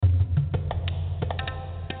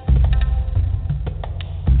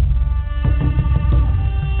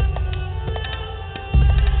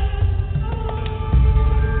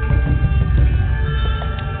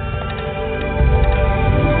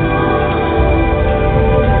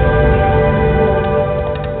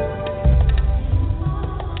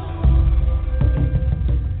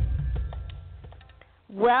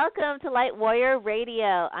Light Warrior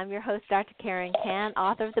Radio. I'm your host, Dr. Karen Kan,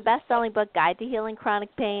 author of the best-selling book, Guide to Healing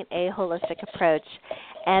Chronic Pain, A Holistic Approach.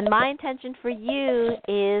 And my intention for you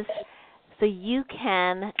is so you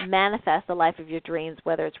can manifest the life of your dreams,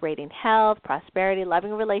 whether it's radiant health, prosperity,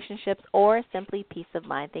 loving relationships, or simply peace of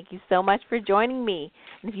mind. Thank you so much for joining me.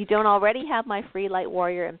 And if you don't already have my free Light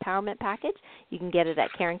Warrior Empowerment Package, you can get it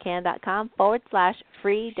at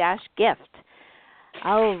KarenKan.com/free-gift.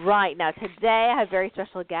 All right. Now, today I have a very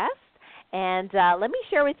special guest, and let me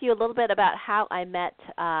share with you a little bit about how I met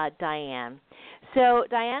Diane. So,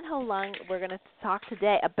 Diane Ho Lung, we're going to talk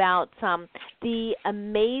today about the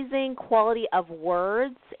amazing quality of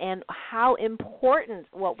words and how important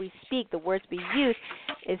what we speak, the words we use,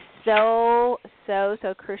 is so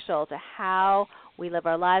crucial to how we live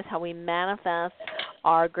our lives, how we manifest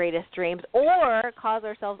our greatest dreams, or cause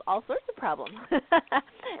ourselves all sorts of problems.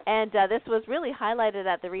 And this was really highlighted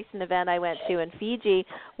at the recent event I went to in Fiji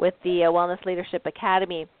with the Wellness Leadership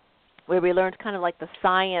Academy, where we learned kind of like the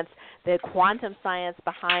science, the quantum science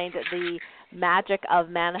behind the magic of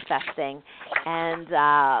manifesting. And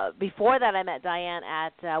before that, I met Diane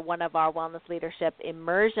at one of our Wellness Leadership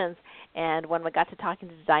immersions. And when we got to talking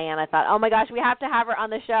to Diane, I thought, oh, my gosh, we have to have her on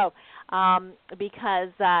the show because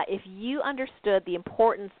if you understood the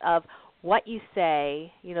importance of what you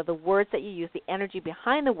say, you know, the words that you use, the energy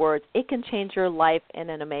behind the words, it can change your life in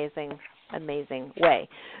an amazing way.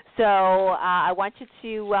 So I want you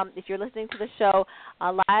to, if you're listening to the show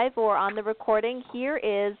live or on the recording, here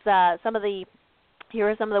are some of the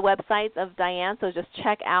websites of Diane. So just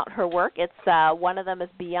check out her work. It's one of them is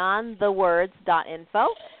beyondthewords.info.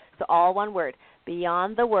 So all one word,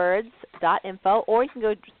 beyondthewords.info, or you can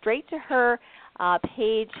go straight to her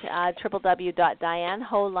page,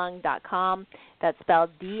 www.dianeholung.com. That's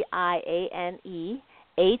spelled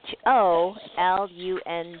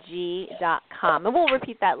DianeHolung.com. And we'll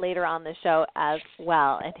repeat that later on the show as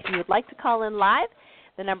well. And if you would like to call in live,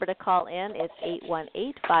 the number to call in is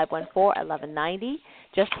 818-514-1190.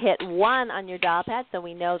 Just hit 1 on your dial pad so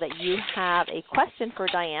we know that you have a question for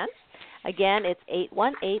Diane. Again, it's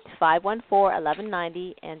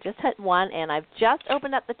 818-514-1190, and just hit 1. And I've just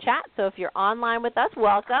opened up the chat, so if you're online with us,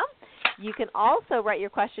 welcome. You can also write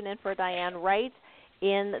your question in for Diane right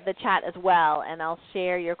in the chat as well, and I'll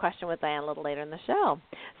share your question with Diane a little later in the show.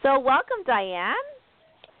 So welcome, Diane.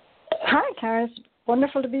 Hi, Karen. It's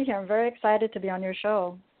wonderful to be here. I'm very excited to be on your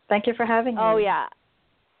show. Thank you for having me. Oh, yeah.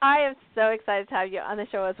 I am so excited to have you on the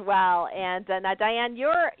show as well. And now, Diane,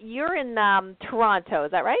 you're in Toronto,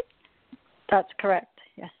 is that right? That's correct,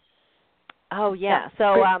 yes. Oh, yeah.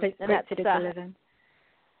 So great city to live in.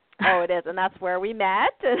 Oh, it is, and that's where we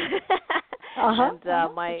met. That's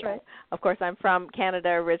right. Of course, I'm from Canada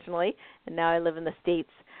originally, and now I live in the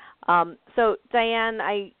States. So, Diane,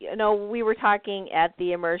 I know we were talking at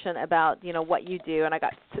the immersion about what you do, and I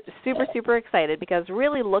got super excited because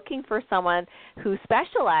really looking for someone who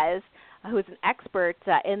specializes, who's an expert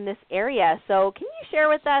in this area. So, can you share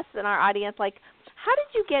with us and our audience, like, how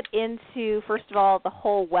did you get into, first of all, the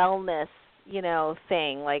whole wellness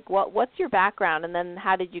thing? Like, what's your background, and then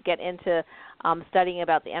how did you get into studying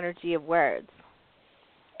about the energy of words?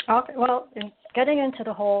 Okay, well, in getting into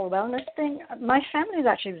the whole wellness thing, my family is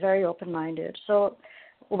actually very open-minded. So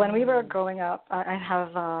when we were growing up, I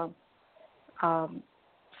have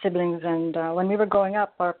siblings, and when we were growing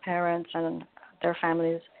up, our parents and their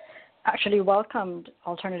families actually welcomed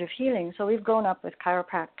alternative healing. So we've grown up with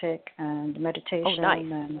chiropractic and meditation. Oh,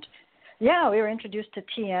 nice. And yeah, we were introduced to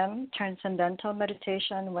TM, transcendental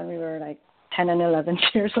meditation, when we were like 10 and 11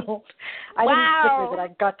 years old. I didn't stick with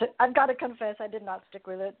it. I've got to confess, I did not stick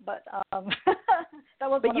with it, but that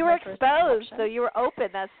was. But you were exposed, so you were open.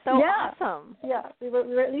 That's so awesome. Yeah, we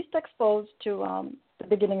were at least exposed to the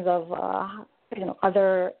beginnings of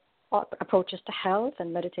other approaches to health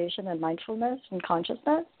and meditation and mindfulness and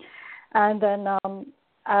consciousness, and then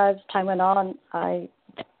as time went on, I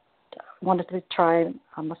wanted to try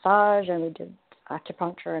a massage, and we did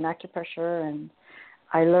acupuncture and acupressure, and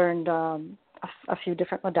I learned a few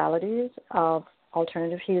different modalities of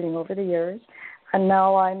alternative healing over the years, and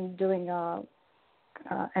now I'm doing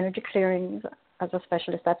energy clearings as a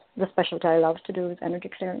specialist. That's the specialty I love to do, is energy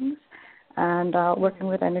clearings, and working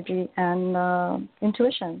with energy and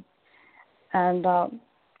intuition. And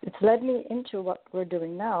it's led me into what we're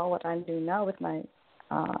doing now, what I'm doing now with my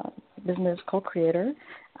business co-creator,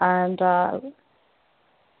 and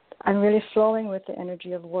I'm really flowing with the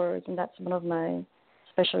energy of words, and that's one of my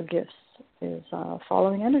special gifts, is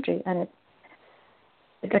following energy, and it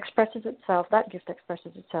expresses itself, that gift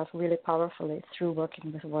expresses itself really powerfully through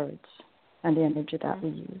working with words and the energy that we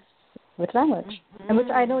use with language, and which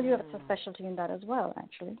I know you have a specialty in that as well,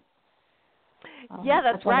 actually. Yeah,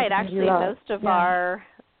 that's one of right. the things you Actually, love.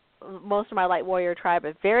 most of my light warrior tribe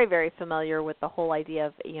is very, very familiar with the whole idea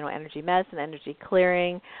of, energy medicine, energy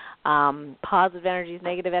clearing, positive energies,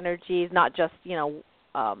 negative energies, not just,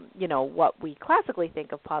 what we classically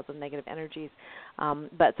think of positive, negative energies.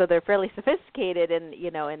 But so they're fairly sophisticated in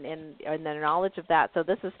their knowledge of that. So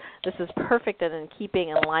this is perfect and in keeping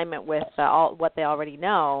in alignment with all what they already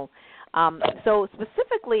know. So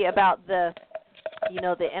specifically about the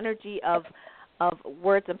energy of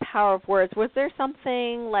words and power of words, was there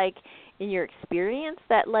something like in your experience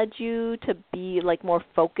that led you to be like more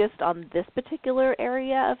focused on this particular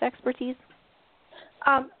area of expertise?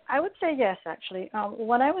 I would say yes, actually.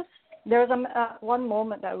 There was one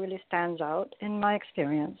moment that really stands out in my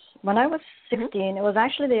experience. When I was 16, It was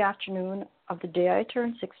actually the afternoon of the day I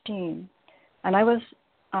turned 16, and I was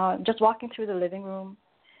just walking through the living room,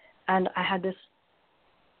 and I had this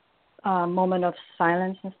moment of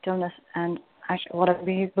silence and stillness, and actually what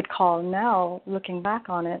we would call now, looking back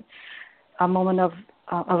on it, a moment of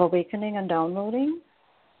awakening and downloading.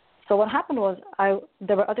 So what happened was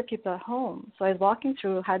there were other people at home. So I was walking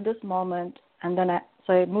through, had this moment, and then I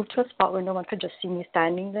moved to a spot where no one could just see me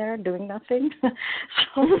standing there doing nothing.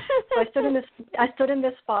 so I stood in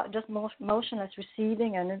this spot, just motionless,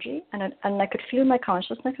 receiving energy, and I could feel my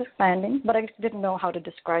consciousness expanding, but I didn't know how to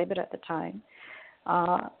describe it at the time.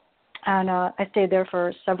 I stayed there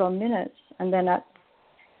for several minutes, and then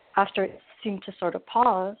after it seemed to sort of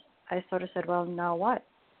pause, I sort of said, well, now what?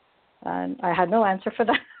 And I had no answer for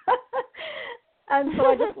that. And so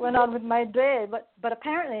I just went on with my day. But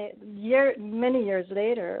apparently, many years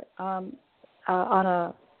later, on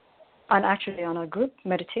a group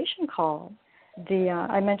meditation call,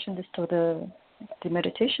 I mentioned this to the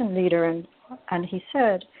meditation leader, and he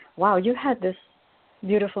said, wow, you had this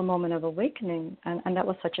beautiful moment of awakening, and that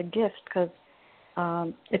was such a gift, because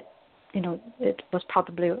it was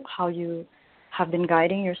probably how you have been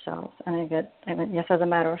guiding yourself. And yes, as a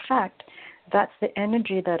matter of fact, that's the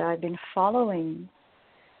energy that I've been following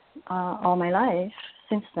all my life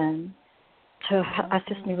since then, to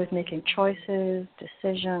assist me with making choices,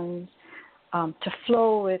 decisions, to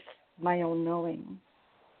flow with my own knowing.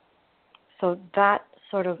 So that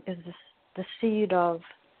sort of is the seed of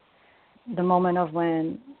the moment of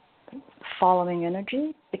when following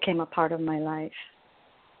energy became a part of my life.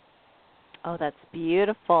 Oh, that's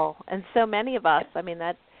beautiful. And so many of us,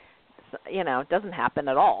 that doesn't happen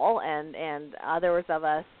at all, and others of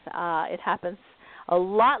us, it happens a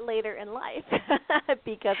lot later in life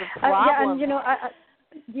because of problems.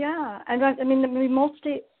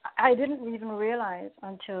 I didn't even realize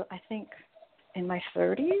until I think in my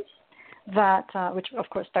 30s that, which of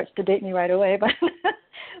course starts to date me right away,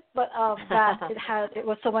 but that it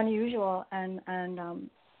was so unusual, and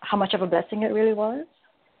how much of a blessing it really was.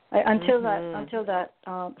 Until that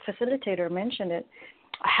facilitator mentioned it,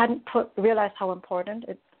 I hadn't realized how important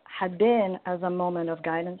it had been as a moment of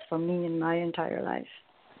guidance for me in my entire life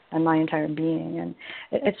and my entire being. And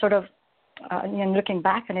it's sort of, looking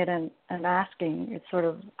back on it and asking, it's sort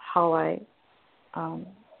of how I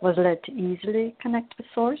was led to easily connect with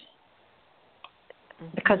Source,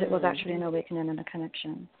 because it was actually an awakening and a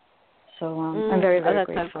connection. So I'm very, very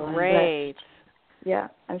grateful. That's great. Yeah,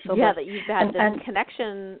 I'm so blessed. That you've had this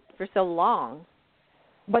connection for so long.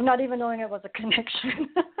 But not even knowing it was a connection.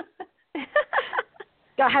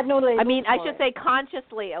 I had no label. I should say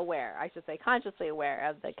consciously aware. Of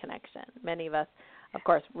the connection. Many of us, of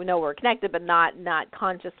course, we know we're connected, but not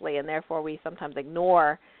consciously, and therefore we sometimes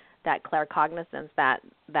ignore that claircognizance, that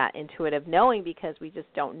intuitive knowing, because we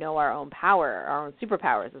just don't know our own power, our own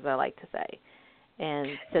superpowers, as I like to say. And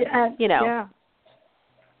since,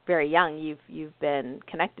 very young, you've been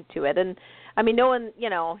connected to it. And no one,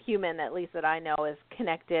 human, at least that I know, is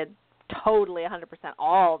connected totally 100%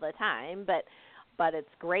 all the time, but it's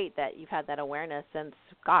great that you've had that awareness since,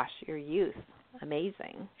 your youth.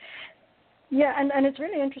 Amazing. Yeah, and it's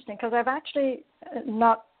really interesting, because I've actually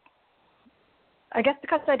I guess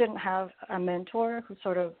because I didn't have a mentor who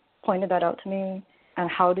sort of pointed that out to me and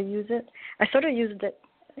how to use it, I sort of used it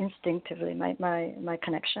instinctively, my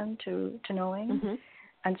connection to knowing. Mm-hmm.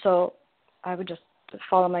 And so I would just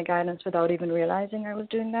follow my guidance without even realizing I was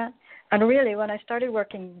doing that. And really, when I started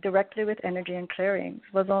working directly with energy and clearings,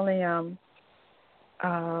 was only,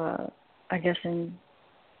 I guess, in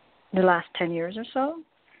the last 10 years or so,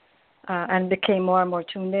 and became more and more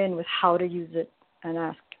tuned in with how to use it and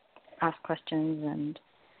ask questions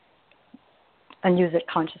and use it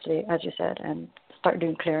consciously, as you said, and start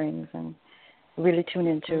doing clearings and really tune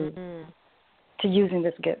into to using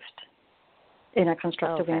this gift in a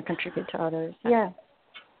constructive way and contribute to others. Yeah.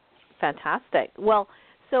 Fantastic. Well,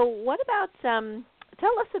 So what about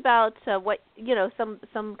tell us about what some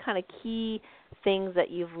kind of key things that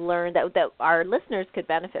you've learned that our listeners could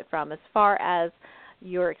benefit from as far as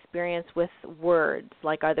your experience with words.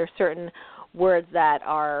 Like, are there certain words that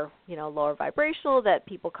are lower vibrational that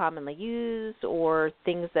people commonly use, or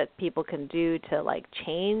things that people can do to like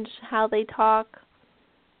change how they talk?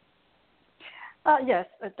 Yes,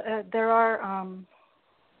 there are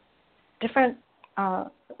different. I'm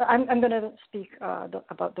going to speak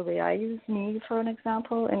about the way I use me for an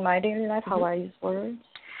example in my daily life, how I use words.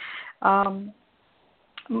 One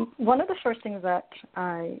of the first things that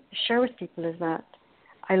I share with people is that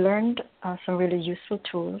I learned some really useful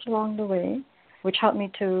tools along the way, which helped me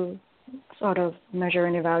to sort of measure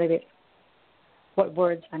and evaluate what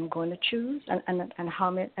words I'm going to choose, and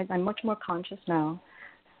how I'm much more conscious now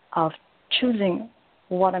of choosing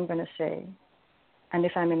what I'm going to say. And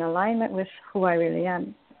if I'm in alignment with who I really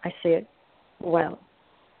am, I say it well.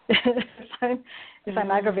 if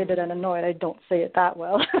I'm aggravated and annoyed, I don't say it that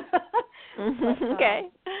well. But, okay.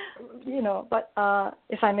 But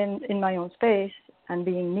if I'm in my own space and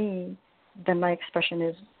being me, then my expression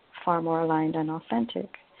is far more aligned and authentic.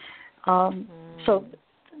 So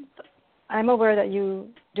I'm aware that you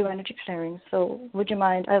do energy clearing. So would you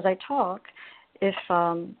mind, as I talk, if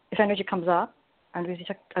energy comes up, and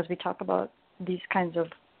as we talk about these kinds of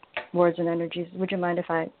words and energies, would you mind if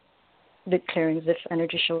I did clearings if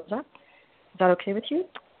energy shows up? Is that okay with you?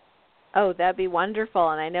 Oh, that'd be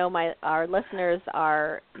wonderful, and I know our listeners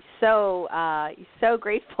are so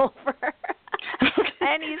grateful for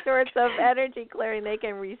any sorts of energy clearing they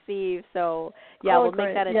can receive. So, we'll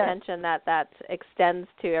make that intention that extends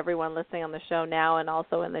to everyone listening on the show now and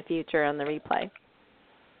also in the future on the replay.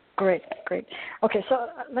 Great. Okay, so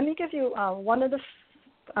let me give you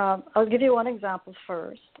I'll give you one example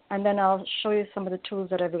first, and then I'll show you some of the tools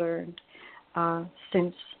that I've learned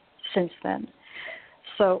since then.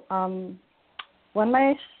 So how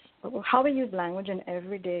we use language in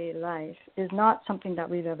everyday life is not something that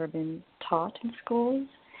we've ever been taught in schools.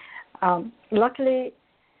 Luckily,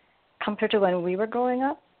 compared to when we were growing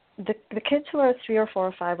up, the kids who are 3 or 4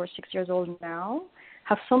 or 5 or 6 years old now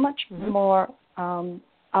have so much more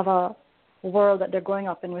of a world that they're growing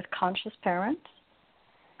up in with conscious parents.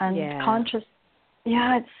 And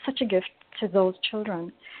it's such a gift to those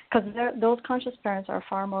children, because those conscious parents are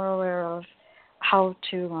far more aware of how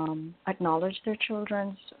to acknowledge their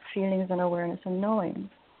children's feelings and awareness and knowing.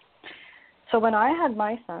 So when I had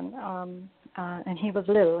my son, and he was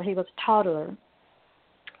little, he was a toddler,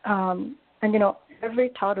 and every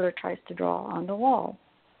toddler tries to draw on the wall.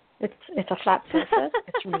 It's a flat surface.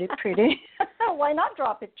 It's really pretty. Why not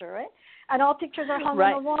draw a picture, right? And all pictures are hung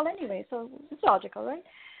on the wall anyway, so it's logical, right?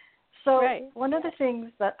 So one of the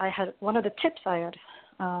tips I had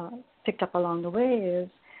picked up along the way is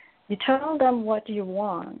you tell them what you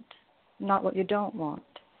want, not what you don't want.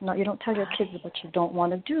 No, you don't tell your kids what you don't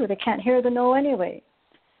want to do. They can't hear the no anyway,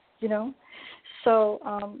 So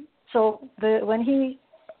when he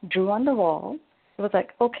drew on the wall, it was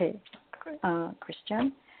like, okay,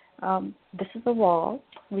 Christian, this is the wall.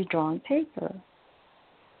 We draw on paper.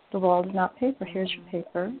 The wall is not paper. Here's your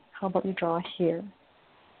paper. How about you draw here?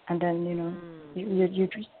 And then, you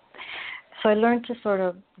just... So I learned to sort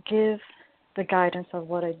of give the guidance of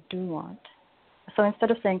what I do want. So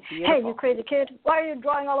instead of saying, hey, you crazy kid, why are you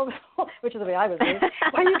drawing all over the wall? Which is the way I was raised.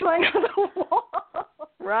 Why are you drawing on the wall?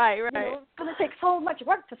 Right. It's going to take so much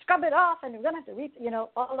work to scrub it off, and you're going to have to read,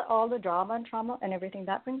 all the drama and trauma and everything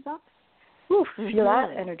that brings up. Feel that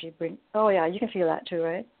energy bring. Oh, yeah, you can feel that too,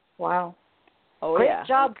 right? Wow. Oh, Great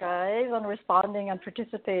job, guys, on responding and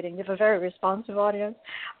participating. You have a very responsive audience.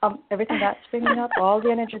 Everything that's bringing up, all the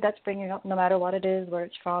energy that's bringing up, no matter what it is, where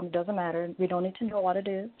it's from, it doesn't matter. We don't need to know what it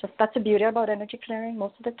is. That's the beauty about energy clearing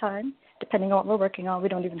most of the time. Depending on what we're working on, we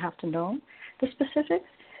don't even have to know the specifics.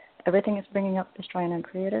 Everything is bringing up, destroying, and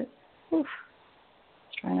created.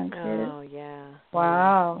 Destroying and created. Oh, yeah.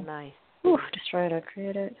 Wow. Nice. Destroyed and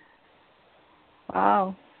created.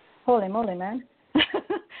 Wow. Holy moly, man.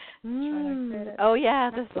 Oh,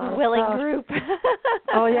 yeah, this willing group.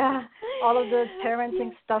 Oh, yeah. All of the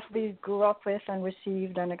parenting stuff we grew up with and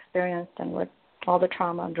received and experienced, and with all the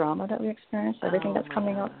trauma and drama that we experienced, everything that's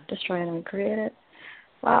coming up, destroying and created.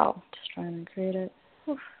 Wow, destroying and created.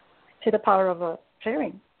 See, the power of a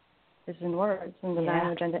clearing is in words, in the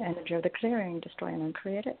language and the energy of the clearing, destroying and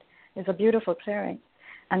created. It's a beautiful clearing.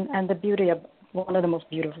 And the beauty of, one of the most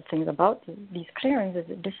beautiful things about these clearings is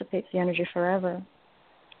it dissipates the energy forever.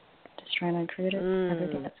 Destroying and created,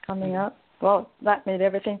 everything that's coming up. Well, that made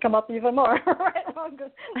everything come up even more, right? Well,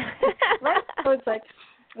 good. Right? So it's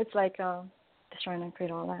like destroying and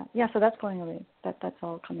create all that. Yeah, so that's going away. That's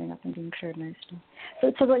all coming up and being cleared nicely.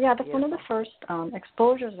 So that's one of the first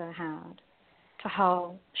exposures I had to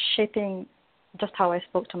how shaping just how I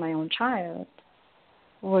spoke to my own child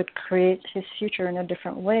would create his future in a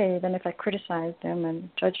different way than if I criticized him and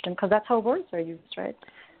judged him, because that's how words are used, right?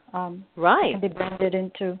 Right. It can be blended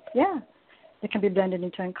into, it can be blended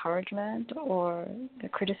into encouragement or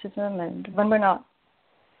criticism, and when we're not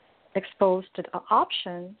exposed to the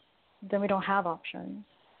options, then we don't have options.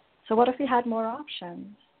 So what if we had more options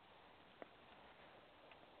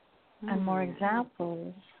and more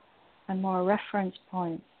examples and more reference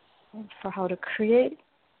points for how to create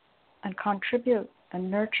and contribute and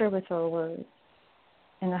nurture with our words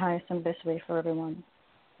in the highest and best way for everyone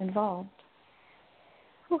involved?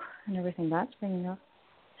 Whew. And everything that's bringing up,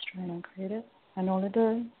 destroyed and created, and only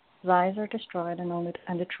the lies are destroyed, and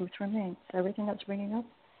the truth remains. Everything that's bringing up,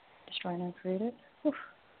 destroyed and created. Whew.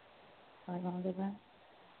 I want to do that.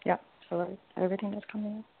 Yeah. So everything that's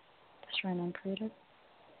coming up, destroyed and created.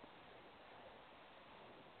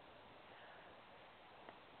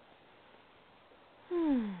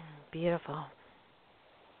 Beautiful.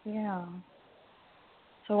 Yeah.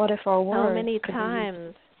 So what if our words? So many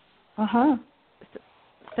times.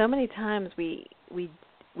 So many times we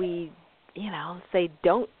say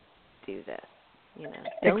don't do this.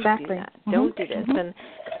 Don't exactly. do that. Don't do this.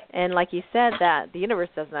 And like you said, that the universe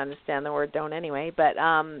doesn't understand the word don't anyway, but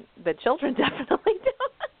children definitely do.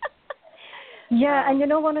 Yeah, and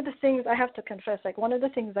one of the things I have to confess, like one of the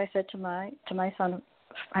things I said to my son,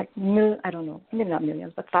 I don't know, maybe not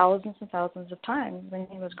millions, but thousands and thousands of times when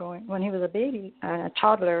he was a baby and a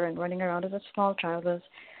toddler and running around as a small child was,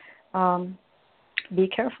 be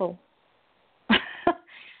careful.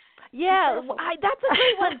 Yeah, that's a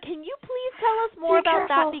great one. Can you please tell us more about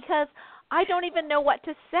that, because I don't even know what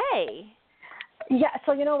to say. Yeah,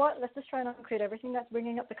 so you know what? Let's just try not to create everything that's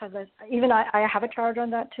bringing up, because I have a charge on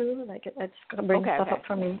that too. Like it's going to bring stuff up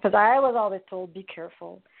for me, because I was always told be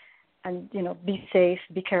careful, and be safe,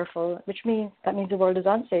 be careful, which means the world is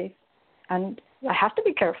unsafe, and I have to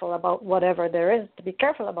be careful about whatever there is to be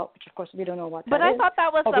careful about, which of course we don't know what that is. But I thought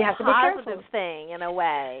that was a positive thing in a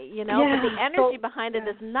way, Yeah, but the energy behind it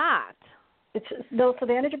is not. So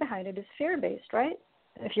the energy behind it is fear-based, right?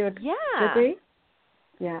 If you agree?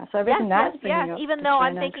 Yeah, so everything that's bringing up. Even though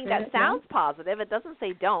I'm thinking that sounds positive, it doesn't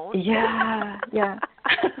say don't. Yeah.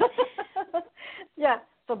 Yeah,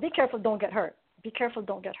 so be careful, don't get hurt. Be careful,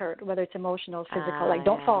 don't get hurt, whether it's emotional, physical, like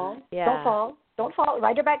don't fall, don't fall,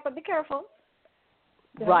 ride your bike, but be careful.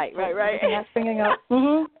 Right. And that's bringing up,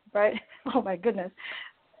 right? Oh my goodness.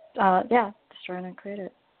 Destroy and create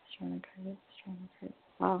it.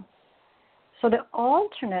 Wow. So the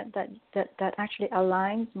alternate that actually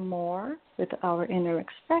aligns more with our inner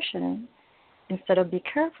expression, instead of be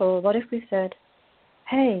careful, what if we said,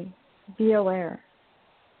 hey, be aware?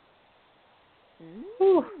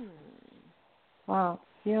 Wow,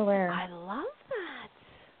 be aware. I love that.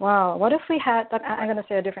 Wow, what if we had, I'm going to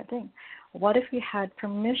say a different thing. What if we had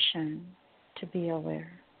permission to be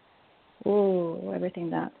aware? Ooh, everything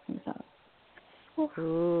that comes up.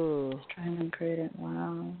 Ooh. Destroy and create it.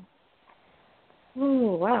 Wow.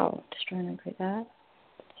 Ooh, wow. Destroy and create that.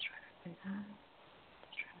 Destroy and create that.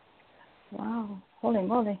 Destroy and create that. Wow. Holy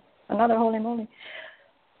moly. Another holy moly.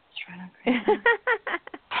 Destroy and create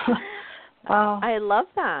that. Wow. I love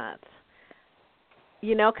that.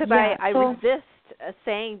 Because I resist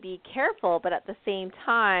saying be careful, but at the same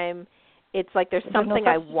time, it's like there's something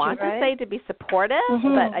I want to say to be supportive,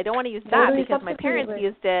 but I don't want to use that because my parents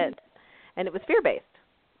used it, and it was fear-based.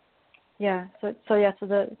 Yeah. So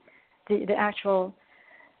the actual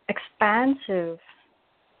expansive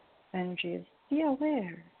energy is be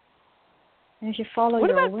aware. And if you follow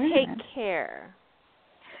your awareness. What about take care?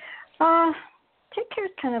 Take care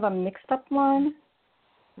is kind of a mixed-up one.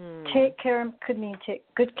 Take care could mean take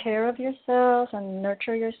good care of yourself and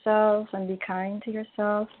nurture yourself and be kind to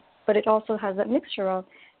yourself. But it also has that mixture of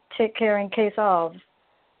take care in case of,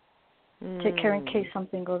 take care in case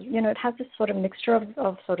something goes, it has this sort of mixture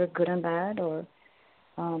of sort of good and bad, or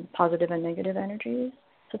positive and negative energies.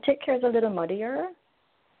 So take care is a little muddier.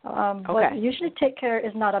 But usually take care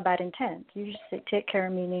is not a bad intent. You just say take care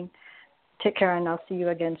meaning take care and I'll see you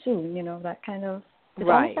again soon, that kind of, it's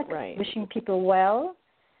almost like wishing people well.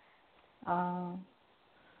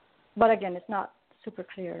 But again, it's not super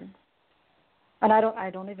clear. And I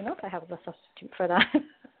don't even know if I have a substitute for that.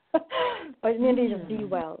 But maybe just be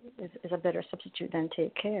well is a better substitute than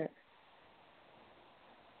take care.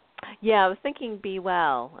 Yeah, I was thinking be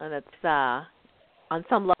well, and it's on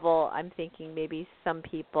some level I'm thinking maybe some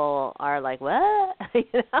people are like, what?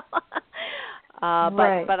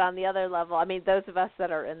 Right. But on the other level, I mean, those of us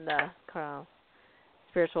that are in the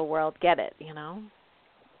spiritual world get it, you know.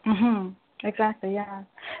 Mhm. Exactly. Yeah.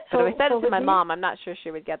 But if I said it to with my these, mom, I'm not sure she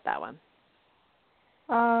would get that one.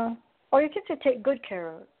 or you could say take good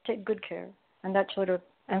care. Take good care, and that sort of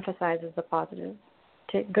emphasizes the positive.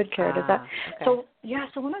 Take good care. Does that? Okay. So yeah.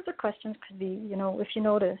 So one of the questions could be, you know, if you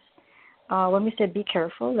notice, when we say be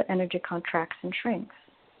careful, the energy contracts and shrinks.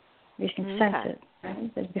 You can sense it,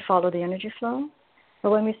 right? As we follow the energy flow. But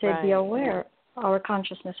when we say be aware, our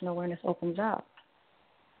consciousness and awareness opens up.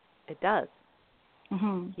 It does.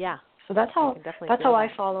 Mhm. Yeah. So that's how I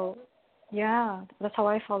that. follow. Yeah, that's how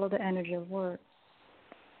I follow the energy of words.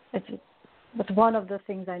 It's one of the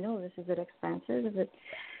things I notice. Is it expansive? Is it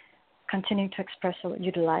continuing to express what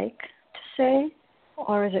you'd like to say,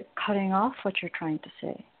 or is it cutting off what you're trying to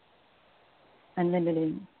say and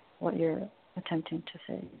limiting what you're attempting to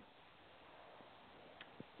say?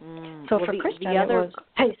 So for Christian, it was,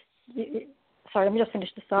 hey, sorry, let me just finish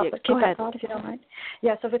this up, but keep that thought if you don't mind.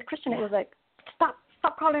 Yeah, so with Christian, it was like, stop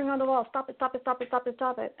crawling around the wall, stop it.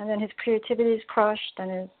 And then his creativity is crushed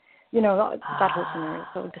and his, you know, that whole scenario.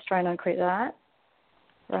 So just trying to create that,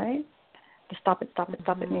 right? To stop it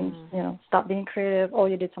means, you know, stop being creative. Oh,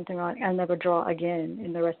 you did something wrong. I'll never draw again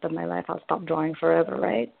in the rest of my life. I'll stop drawing forever,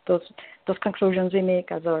 right? Those conclusions we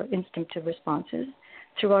make as our instinctive responses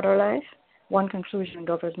throughout our life. One conclusion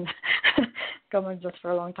governs us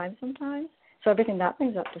for a long time sometimes. So everything that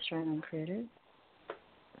brings up is trying and creative.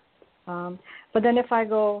 But then if I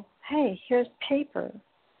go, hey, here's paper.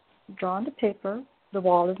 Draw on the paper. The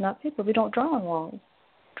wall is not paper. We don't draw on walls.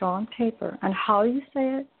 Draw on paper. And how you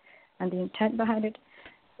say it and the intent behind it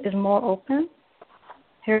is more open.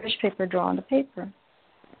 Here's paper, draw on the paper.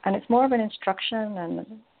 And it's more of an instruction and,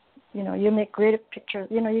 you know, you make greater pictures.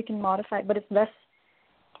 You know, you can modify it, but it's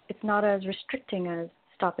not as restricting as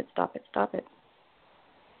stop it.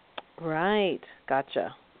 Right.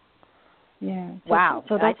 Gotcha. Yeah. Wow.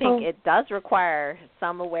 So I think it does require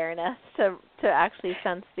some awareness to actually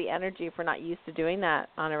sense the energy if we're not used to doing that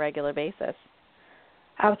on a regular basis.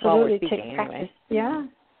 Absolutely. Speaking, take practice. Anyway. Yeah.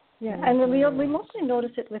 Yeah. And we mostly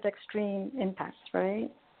notice it with extreme impacts, right?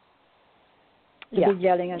 The big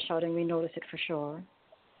yelling and shouting, we notice it for sure.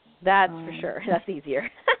 That's for sure. That's easier.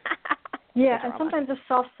 Yeah, and sometimes the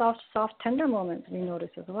soft, tender moments we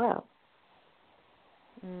notice as well.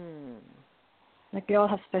 Like we all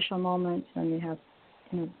have special moments, and we have,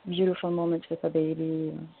 you know, beautiful moments with a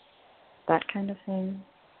baby, that kind of thing.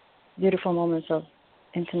 Beautiful moments of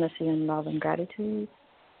intimacy and love and gratitude.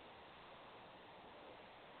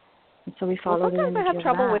 And so we follow the energy of that. Sometimes I have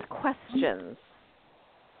trouble with questions.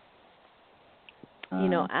 You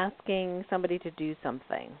know, asking somebody to do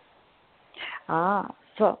something.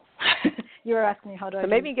 So you were asking me how do I. So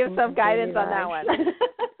maybe give some guidance on that one.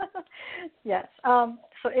 Yes.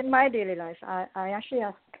 So in my daily life, I actually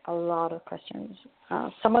ask a lot of questions.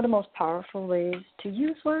 Some of the most powerful ways to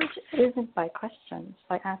use words isn't by questions,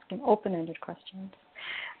 by asking open-ended questions.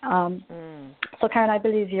 So Karen, I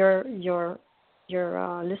believe your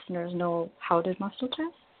listeners know how to muscle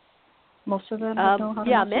test. Most of them know how to.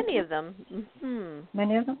 Yeah, many of them. Mm-hmm.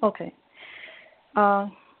 Many of them. Okay.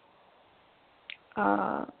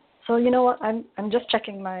 So you know what? I'm just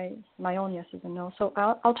checking my own yeses and no. So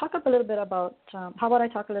I'll talk a little bit about. How about I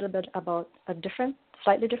talk a little bit about a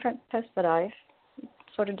slightly different test that I've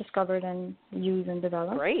sort of discovered and used and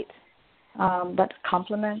developed. Great. That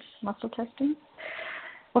complements muscle testing.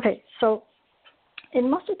 Okay, so in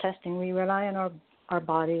muscle testing, we rely on our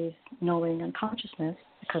body's knowing and consciousness,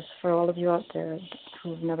 because for all of you out there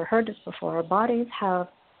who've never heard this before, our bodies have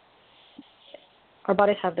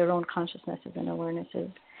their own consciousnesses and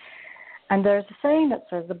awarenesses. And there's a saying that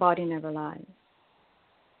says the body never lies.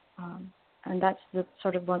 And that's the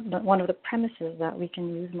sort of one of the premises that we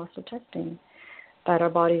can use muscle testing, that our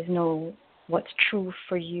bodies know what's true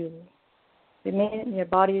for you. Your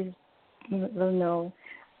bodies will know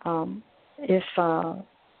if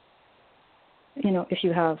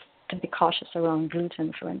you have to be cautious around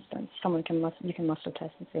gluten, for instance. You can muscle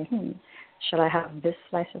test and say, should I have this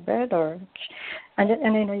slice of bread, and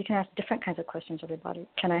you can ask different kinds of questions of your body.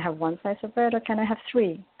 Can I have one slice of bread, or can I have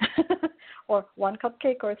three, or one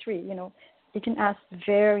cupcake, or three? You know, you can ask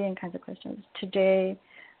varying kinds of questions. Today,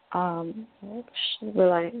 would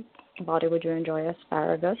you enjoy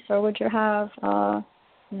asparagus, or would you have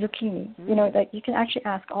zucchini? You know, like you can actually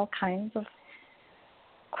ask all kinds of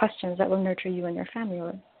questions that will nurture you and your family,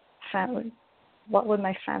 or family. What would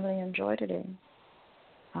my family enjoy today?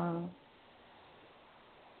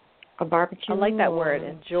 A barbecue. I like that word,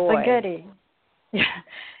 enjoy. Spaghetti.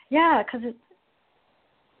 Yeah, because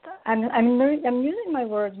I'm using my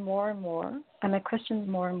words more and more, and my questions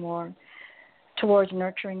more and more towards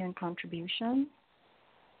nurturing and contribution,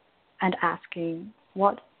 and asking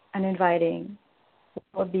what and inviting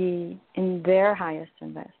what would be in their highest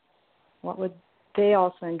and best. What would they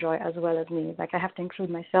also enjoy as well as me? Like I have to include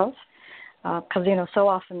myself because so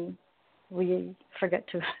often we forget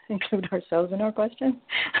to include ourselves in our questions.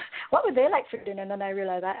 What would they like for dinner? And then I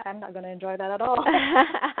realize I'm not going to enjoy that at all.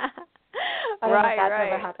 I don't know if that's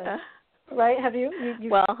ever happened. Right? Have you?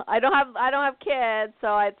 Well, I don't have kids,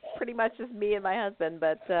 so it's pretty much just me and my husband.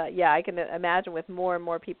 But yeah, I can imagine with more and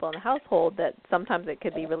more people in the household that sometimes it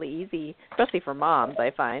could be really easy, especially for moms,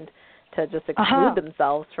 I find, to just exclude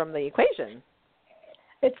themselves from the equation.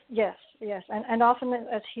 It's yes, and often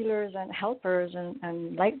as healers and helpers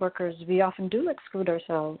and light workers, we often do exclude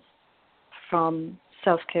ourselves from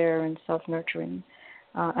self-care and self-nurturing.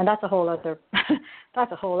 And that's a whole other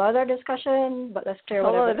discussion. But let's clear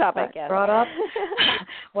whatever topic, that brought up.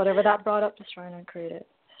 Whatever that brought up, just trying to create it.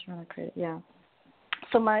 Yeah.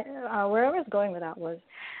 So my where I was going with that was,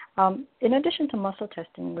 in addition to muscle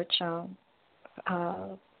testing, which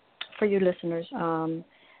for you listeners,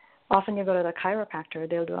 often you go to the chiropractor,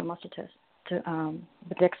 they'll do a muscle test with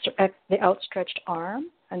the outstretched arm,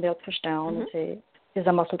 and they'll push down and say, is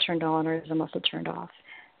a muscle turned on or is a muscle turned off?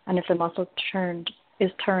 And if the muscle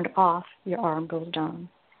is turned off, your arm goes down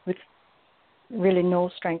with really no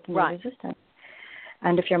strength and no resistance.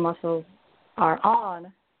 And if your muscles are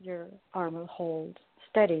on, your arm will hold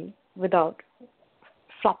steady without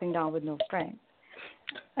flopping down with no strength.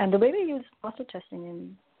 And the way we use muscle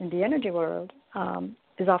testing in the energy world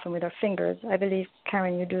is often with our fingers. I believe,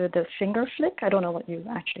 Karen, you do the finger flick. I don't know what you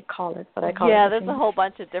actually call it, but I call it there's a whole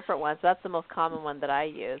bunch of different ones. That's the most common one that I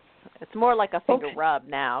use. It's more like a finger rub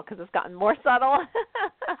now because it's gotten more subtle.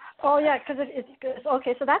 Oh yeah, because it's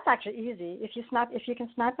okay. So that's actually easy. If you can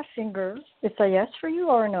snap a finger, it's a yes for you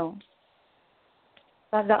or a no.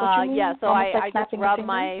 Is that what you mean? Yeah. So I just rub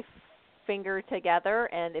my finger together,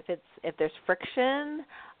 and if there's friction,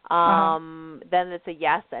 then it's a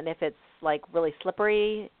yes, and if it's like really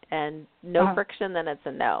slippery and no friction, then it's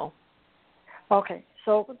a no. Okay.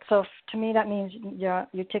 So to me that means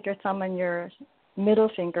you take your thumb and your middle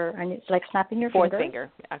finger, and it's like snapping your fourth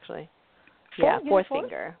finger, actually. Fourth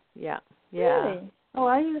finger. Yeah. Really? Oh,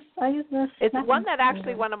 I use this. It's one that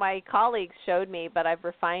actually one of my colleagues showed me, but I've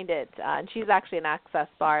refined it, and she's actually an Access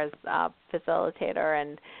Bars facilitator,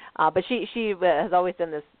 and but she has always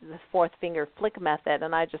done this fourth finger flick method,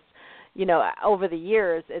 and I just, over the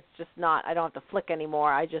years, it's just not. I don't have to flick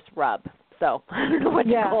anymore. I just rub. So I don't know what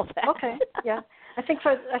to call that. Okay. Yeah. I think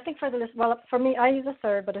for the list. Well, for me, I use a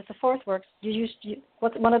third, but if the fourth works,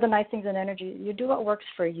 what's one of the nice things in energy? You do what works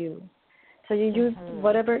for you. So you use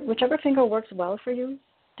whichever finger works well for you,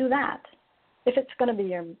 do that. If it's going to be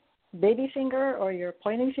your baby finger or your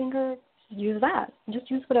pointing finger, use that.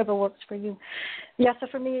 Just use whatever works for you. Yeah, so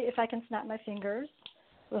for me, if I can snap my fingers,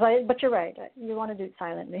 but you're right, you want to do it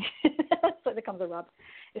silently. So it becomes a rub.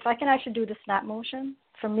 If I can actually do the snap motion,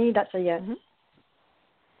 for me, that's a yes.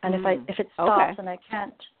 And if it stops and I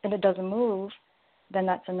can't, and it doesn't move, then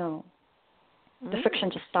that's a no. The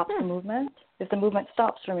friction just stops the movement. If the movement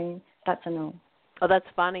stops for me, that's a no. Oh, that's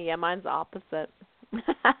funny. Yeah, mine's the opposite.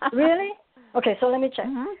 Really? Okay, so let me check.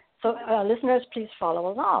 So listeners, please follow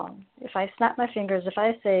along. If I snap my fingers, if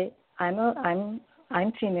I say I'm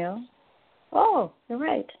female, oh, you're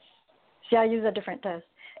right. See, I use a different test.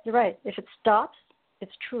 You're right. If it stops,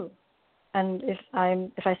 it's true. And if I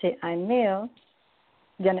say I'm male,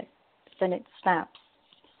 then it snaps.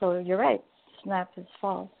 So you're right. Snap is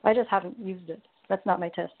false. I just haven't used it. That's not my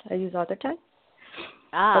test. I use other tests.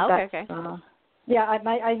 Okay. Yeah,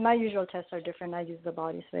 my usual tests are different. I use the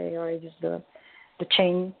body sway, or I use the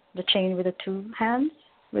chain with the two hands,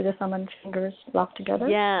 with the thumb and fingers locked together.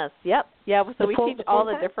 Yes. Yep. Yeah. So we teach all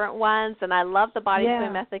the different ones, and I love the body sway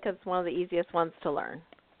method because it's one of the easiest ones to learn.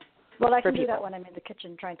 Well, I can do that when I'm in the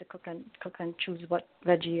kitchen trying to cook and choose what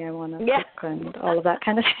veggie I want to cook and all of that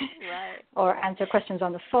kind of thing. Right. Or answer questions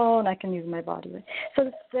on the phone. I can use my body.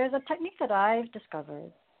 So there's a technique that I've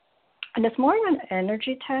discovered, and it's more of an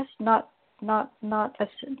energy test, not quite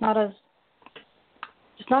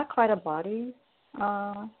a body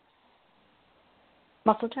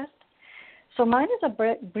muscle test. So mine is a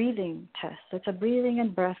breathing test. It's a breathing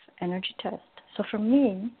and breath energy test. So for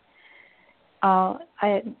me,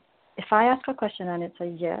 if I ask a question and it's a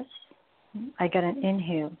yes, I get an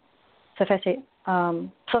inhale. So if I say,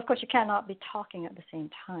 so of course you cannot be talking at the same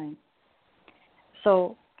time.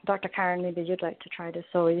 So Dr. Karen, maybe you'd like to try this.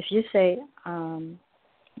 So if you say,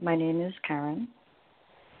 my name is Karen,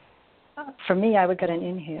 for me I would get an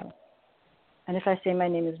inhale. And if I say my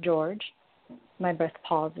name is George, my breath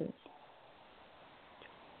pauses.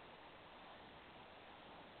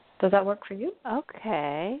 Does that work for you?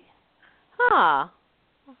 Okay. Huh.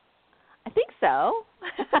 I think so.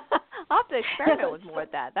 I'll have to experiment with more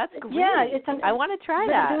of that. That's great. Yeah, I want to try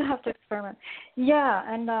that. You do have to experiment. Yeah,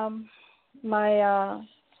 and my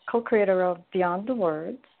co-creator of Beyond the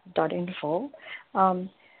Words, .info,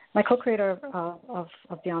 my co-creator of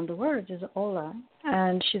Beyond the Words is Ola,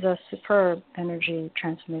 and she's a superb energy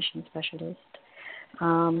transformation specialist.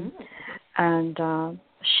 And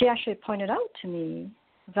she actually pointed out to me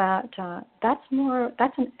that that's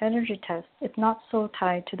an energy test. It's not so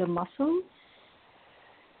tied to the muscles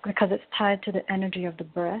because it's tied to the energy of the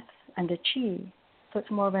breath and the chi. So it's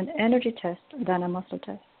more of an energy test than a muscle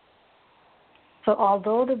test. So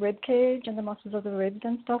although the rib cage and the muscles of the ribs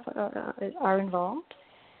and stuff are involved,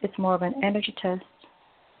 it's more of an energy test,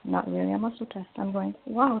 not really a muscle test. I'm going,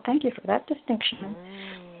 wow, thank you for that distinction.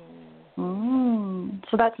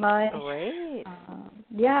 So that's my... Great.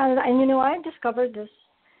 Yeah, and I discovered this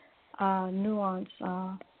nuance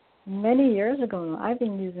many years ago now. I've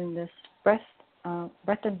been using this breath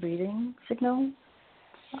and breathing signal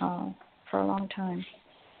for a long time.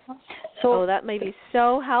 So that may be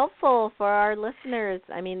so helpful for our listeners.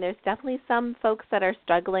 I mean, there's definitely some folks that are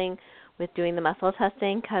struggling with doing the muscle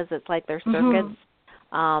testing because it's like their circuits,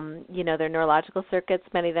 their neurological circuits.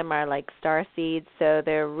 Many of them are like star seeds, so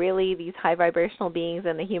they're really these high vibrational beings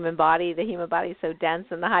in the human body. The human body is so dense,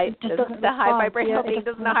 and the high vibrational being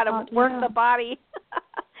doesn't know how to work the body.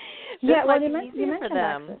 Yeah, well, you mentioned for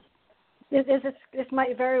them. Access. It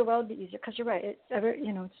might very well be easier because you're right.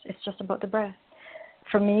 It's just about the breath.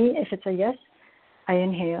 For me, if it's a yes, I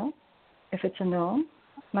inhale. If it's a no,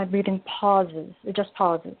 my breathing pauses. It just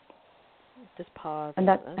pauses. Just pause. And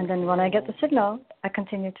then when I get the signal, I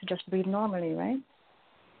continue to just breathe normally, right?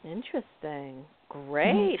 Interesting.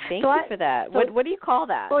 Great. Thank you for that. What do you call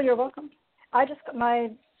that? Oh, you're welcome. I just got my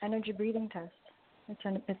energy breathing test.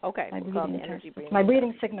 It's okay. My we'll breathing the test. energy breathing It's my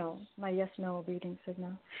breathing signal. My yes/no breathing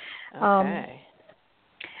signal. Okay.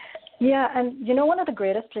 Yeah, and one of the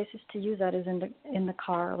greatest places to use that is in the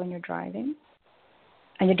car when you're driving,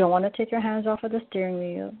 and you don't want to take your hands off of the steering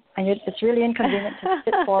wheel, and it's really inconvenient to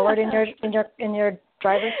sit forward in your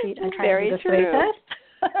driver's seat and try to do the sway test.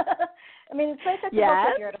 I mean, the sway test is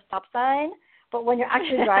okay if you're at a stop sign, but when you're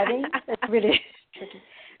actually driving, it's really tricky.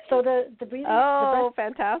 So the breathing, the breath,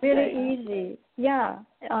 fantastic, really easy. Yeah,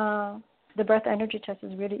 the breath energy test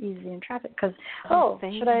is really easy in traffic because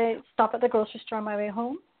should I stop at the grocery store on my way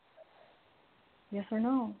home? Yes or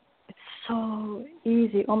no? It's so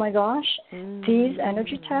easy. Oh my gosh. These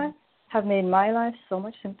energy tests have made my life so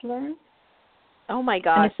much simpler. Oh my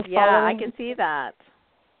gosh. Yeah, I can see that.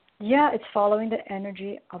 Yeah, it's following the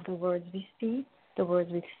energy of the words we speak, the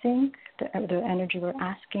words we think, the energy we're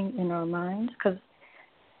asking in our minds. Because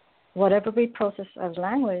whatever we process as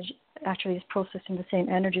language actually is processed in the same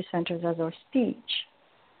energy centers as our speech.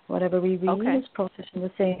 Whatever we read is processed in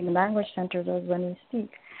the same language centers as when we speak.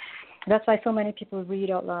 That's why so many people read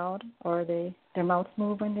out loud, or their mouths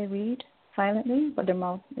move when they read silently, but their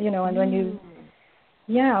mouth, and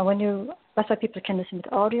that's why people can listen to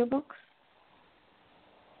audiobooks,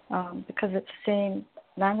 because it's the same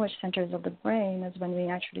language centers of the brain as when we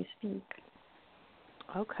actually speak.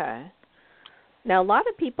 Okay. Now, a lot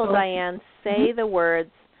of people, Diane, say the words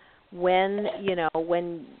when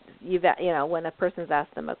a person's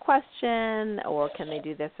asked them a question or can they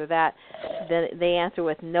do this or that, they answer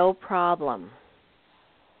with no problem.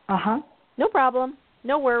 No problem,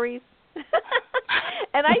 no worries.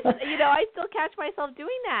 And I still catch myself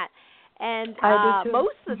doing that. And I do too.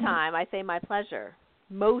 Most of the time I say my pleasure.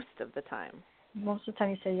 Most of the time. Most of the time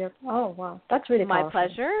you say oh wow, that's really my powerful.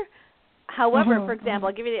 pleasure. However, for example,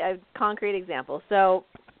 I'll give you a concrete example. So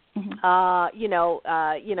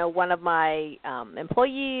one of my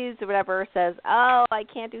employees or whatever says, oh, I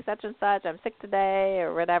can't do such and such, I'm sick today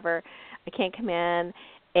or whatever, I can't come in,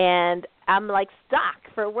 and I'm like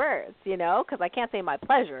stuck for words, because I can't say my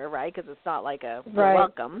pleasure, right, because it's not like a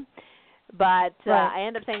welcome. But I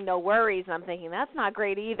end up saying no worries, and I'm thinking that's not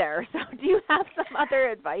great either. So do you have some other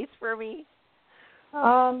advice for me?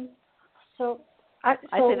 I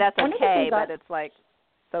say that's okay, but it's like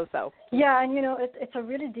so. Yeah, and it's a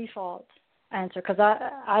really default answer because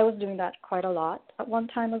I was doing that quite a lot at one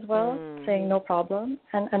time as well, saying no problem,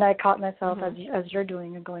 and I caught myself as you're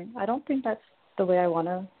doing and going, I don't think that's the way I want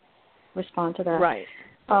to respond to that. Right.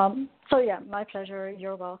 So yeah, my pleasure.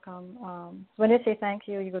 You're welcome. When they say thank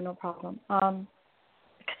you, you go no problem.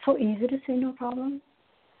 It's so easy to say no problem.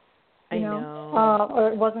 I know. Or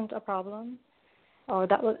it wasn't a problem. Or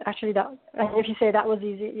that was actually that. And if you say that was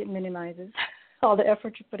easy, it minimizes. all the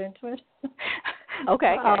effort you put into it.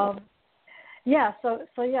 Okay. Yeah,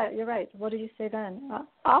 so yeah, you're right. What do you say then?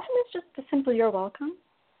 Often it's just a simple "you're welcome,"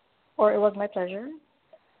 or "it was my pleasure."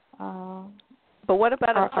 But what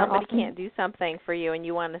about if somebody often, can't do something for you and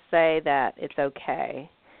you want to say that it's okay?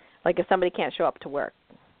 Like if somebody can't show up to work.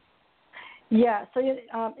 yeah. So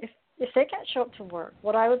if they can't show up to work,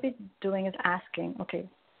 what I would be doing is asking. Okay,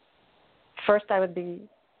 first I would be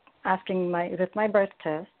asking with my breath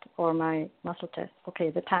test or my muscle test.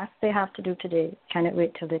 Okay, the task they have to do today, can it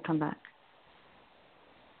wait till they come back?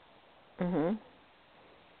 Mhm.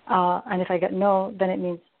 And if I get no, then it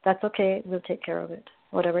means that's okay. We'll take care of it.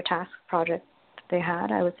 Whatever task project they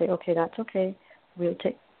had, I would say, okay, that's okay. We'll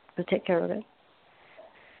take care of it.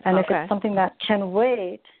 And if it's something that can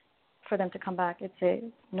wait for them to come back, I'd say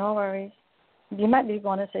no worries. You might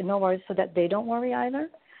want to say no worries so that they don't worry either.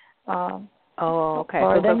 Okay. Or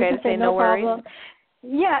So it's then okay you to can say no worries? problem.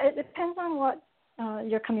 Yeah, it depends on what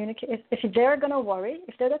you're communicating. If they're going to worry,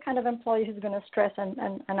 if they're the kind of employee who's going to stress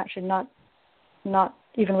and actually not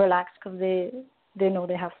even relax because they know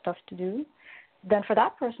they have stuff to do, then for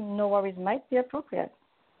that person, no worries might be appropriate.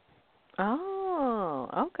 Oh,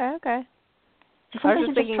 okay. So I was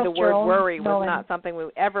just thinking the word worry was knowing. not something we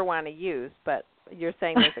ever want to use, but you're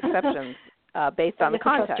saying there's exceptions based on the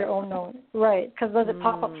context. Trust your own knowing. Right, because does it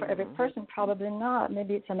pop up for every person? Probably not.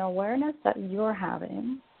 Maybe it's an awareness that you're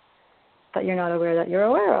having that you're not aware that you're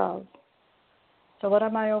aware of. So what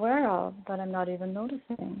am I aware of that I'm not even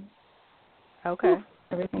noticing? Okay.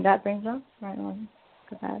 Everything that brings up, right on.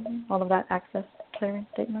 All of that access clearing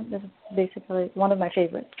statement is basically one of my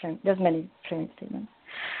favorites. There's many clearing statements,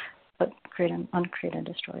 but create and uncreate and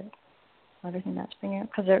destroy it. Everything that's bringing up,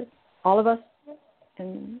 because all of us,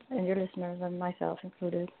 and your listeners and myself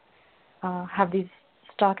included, have these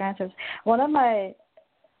stock answers. One of my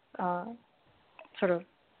sort of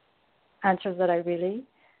answers that I really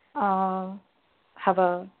have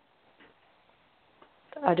a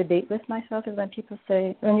debate with myself is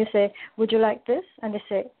when you say, would you like this? And they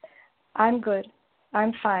say, I'm good.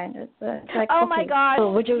 I'm fine. It's like, oh, okay, my gosh.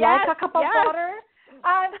 so would you like a cup of water?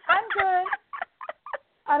 I'm good.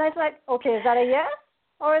 And it's like, okay, is that a yes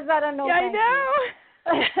or is that a no? Yeah, I know.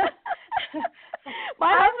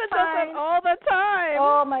 My husband does that all the time.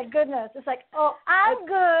 Oh, my goodness. It's like, oh, I'm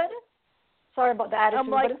good. Sorry about the attitude. I'm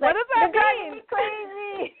like, but it's what does that mean? mean?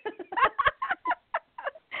 Crazy.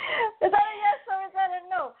 Is that a yes or is that a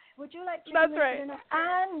no? Would you like chicken? That's right.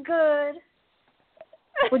 I'm good.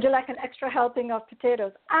 Would you like an extra helping of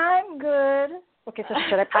potatoes? I'm good. Okay, so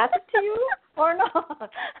should I pass it to you or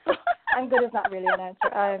not? So I'm good is not really an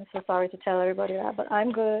answer. I'm so sorry to tell everybody that, but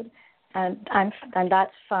I'm good, and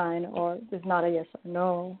that's fine, or it's not a yes or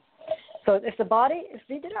no. So if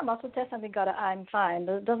we did our muscle test and we got a I'm fine,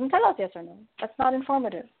 it doesn't tell us yes or no. That's not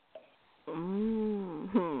informative.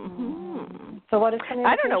 Mm-hmm. So what is communication?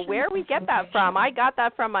 I don't know where we get that from. I got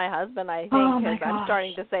that from my husband, I think, because I'm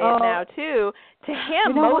starting to say it now too, to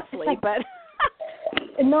him mostly. But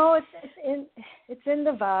no, it's in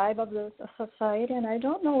the vibe of the society, and I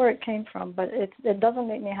don't know where it came from, but it doesn't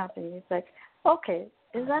make me happy. It's like, okay,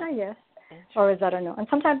 is that a yes or is that a no? And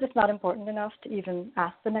sometimes it's not important enough to even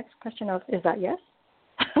ask the next question of, is that yes?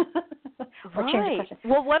 Or change the question.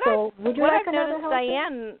 Well, what I've noticed,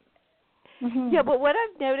 Diane. Mm-hmm. Yeah, but what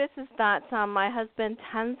I've noticed is that my husband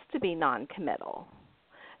tends to be non-committal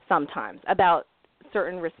sometimes about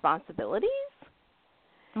certain responsibilities.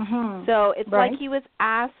 Mm-hmm. So it's like he was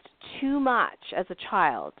asked too much as a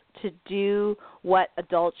child to do what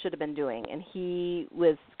adults should have been doing, and he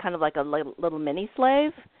was kind of like a little mini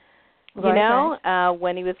slave,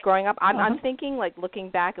 when he was growing up. I'm thinking, like, looking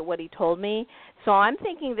back at what he told me, so I'm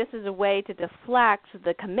thinking this is a way to deflect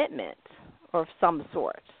the commitment of some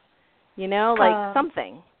sort. Like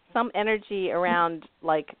some energy around,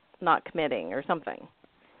 like, not committing or something.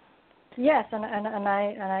 Yes, and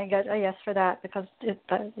I get a yes for that because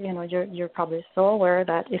you're probably so aware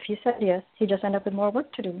that if he said yes, he just ended up with more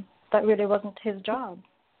work to do. That really wasn't his job.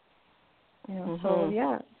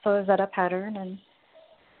 So is that a pattern?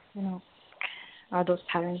 And are those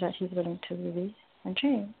patterns that he's willing to release and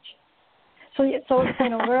change? So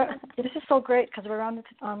this is so great because we're on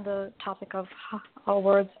the topic of how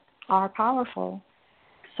words are powerful.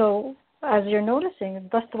 So as you're noticing,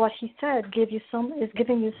 that's what he said is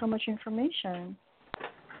giving you so much information.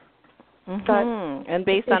 Mm-hmm. And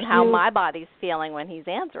based on how my body's feeling when he's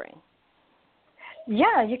answering.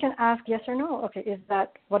 Yeah, you can ask yes or no. Okay,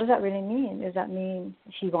 what does that really mean? Does that mean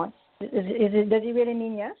he wants? Does he really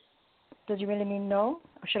mean yes? Does he really mean no?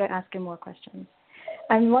 Or should I ask him more questions?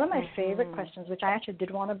 And one of my favorite questions, which I actually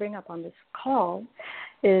did want to bring up on this call,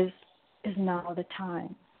 is now the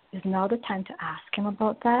time? Is now the time to ask him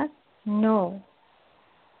about that? No.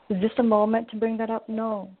 Is this a moment to bring that up?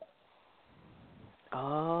 No.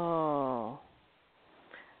 Oh.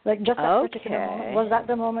 Like just that particular moment. Was that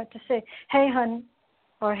the moment to say, hey, hon,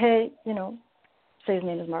 or hey, say his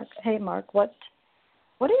name is Mark. Hey, Mark,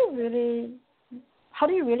 how do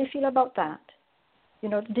you really feel about that?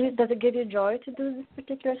 Does it give you joy to do this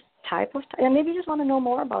particular type of, and maybe you just want to know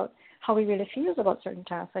more about how he really feels about certain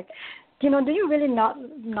tasks. Like, do you really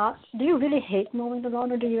do you really hate mowing the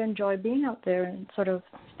lawn, or do you enjoy being out there and sort of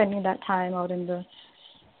spending that time out in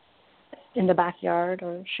the backyard,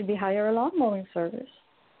 or should we hire a lawn mowing service?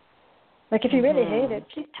 Like, if you really hate it,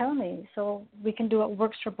 please tell me so we can do what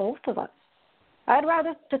works for both of us. I'd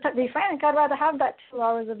rather, to be frank, I'd rather have that 2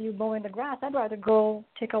 hours of you mowing the grass. I'd rather go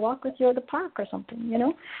take a walk with you at the park or something,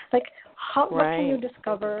 Like, what can you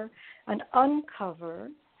discover and uncover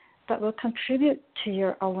that will contribute to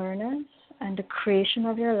your awareness and the creation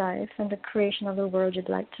of your life and the creation of the world you'd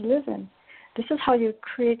like to live in? This is how you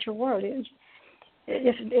create your world.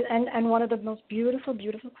 And one of the most beautiful,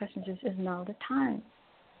 beautiful questions is now the time.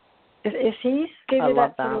 If he gave you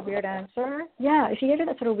that sort of weird answer, if he gave you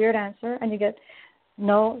that sort of weird answer and you get,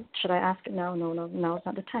 no, should I ask it now? No, now's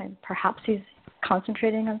not the time. Perhaps he's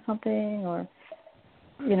concentrating on something, or,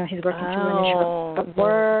 he's working through an issue at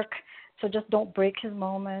work, so just don't break his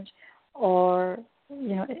moment, or, or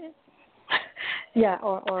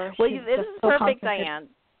well, this is so perfect, Diane,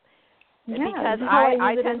 because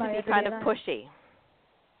I tend to be kind of pushy.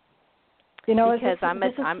 Because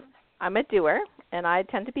I'm a doer, and I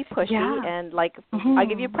tend to be pushy, and I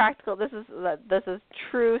give you practical. This is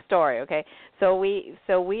true story. Okay, so we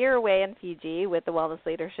are away in Fiji with the wellness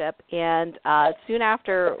leadership, and soon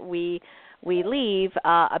after we leave,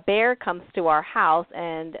 a bear comes to our house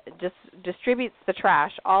and just distributes the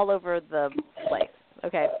trash all over the place.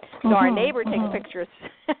 Okay, so our neighbor takes pictures,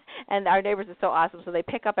 and our neighbors are so awesome. So they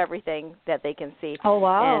pick up everything that they can see. Oh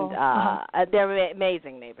wow! And they're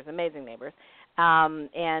amazing neighbors. And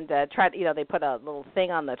they put a little thing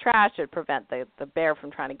on the trash to prevent the bear from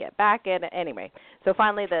trying to get back in. Anyway, so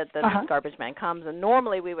finally the garbage man comes, and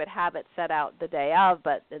normally we would have it set out the day of,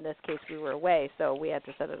 but in this case we were away, so we had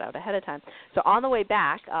to set it out ahead of time. So on the way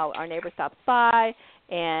back, our neighbor stops by,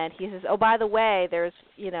 and he says, oh, by the way, there's,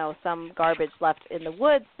 some garbage left in the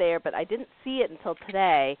woods there, but I didn't see it until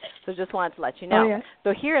today, so just wanted to let you know. Oh, yeah.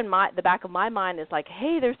 So here in the back of my mind is like,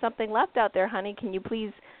 hey, there's something left out there, honey. Can you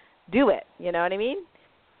please do it? You know what I mean?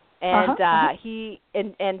 And he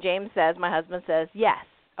and James says, my husband says, yes.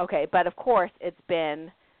 Okay, but of course it's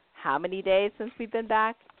been how many days since we've been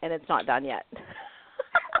back, and it's not done yet.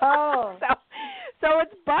 Oh. So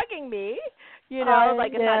it's bugging me. It's not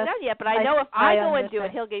done yet, but I know if I go and do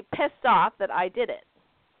it, he'll get pissed off that I did it.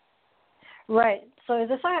 Right. So is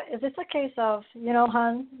this a case of,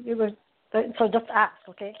 hon, so just ask,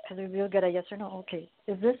 okay? Because we'll get a yes or no. Okay.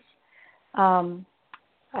 Is this a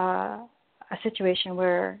situation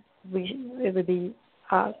where it would be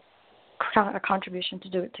a contribution to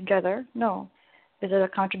do it together? No. Is it a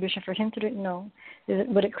contribution for him to do it? No.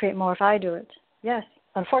 Would it create more if I do it? Yes.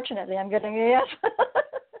 Unfortunately, I'm getting a yes.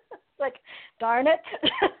 Like, darn it.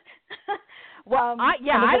 Well, I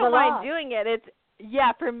don't mind doing it.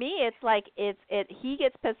 For me, it's like he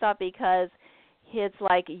gets pissed off because it's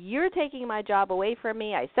like, you're taking my job away from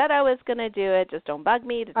me. I said I was going to do it. Just don't bug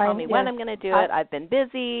me to tell me when I'm going to do it. I've been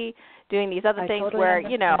busy doing these other things totally where,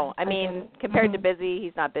 understand. Compared to busy,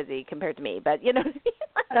 he's not busy compared to me. But, yes.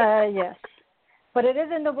 But it is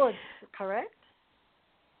in the woods, correct?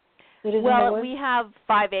 Well, we have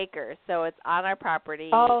 5 acres, so it's on our property.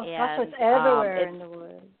 Oh, and, so it's everywhere in the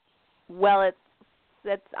woods. Well,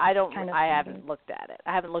 I haven't looked at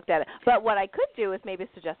it. But what I could do is maybe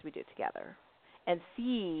suggest we do it together and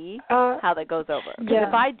see how that goes over. Because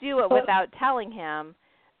if I do it without telling him,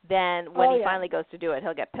 then when he finally goes to do it,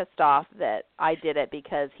 he'll get pissed off that I did it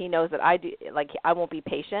because he knows that I won't be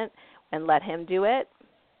patient and let him do it.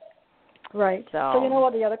 Right. So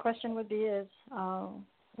what the other question would be is,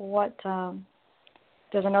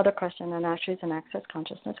 there's another question, and actually it's an access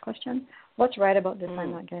consciousness question. What's right about this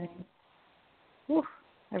I'm not getting? What's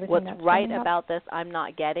right about this I'm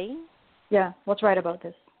not getting? Yeah, what's right about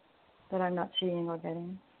this that I'm not seeing or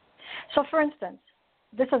getting? So, for instance,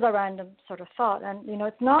 this is a random sort of thought, and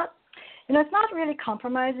it's not really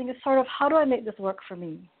compromising. It's sort of, how do I make this work for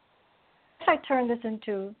me? If I turn this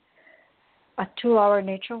into a 2-hour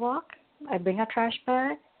nature walk, I bring a trash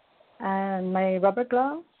bag and my rubber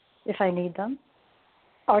gloves if I need them,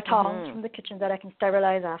 or tongs from the kitchen that I can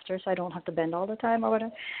sterilize after so I don't have to bend all the time or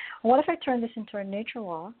whatever. What if I turn this into a nature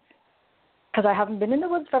walk because I haven't been in the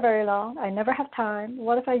woods for very long. I never have time.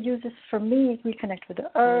 What if I use this for me, reconnect with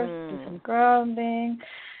the earth, do some grounding,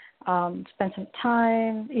 spend some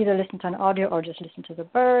time, either listen to an audio or just listen to the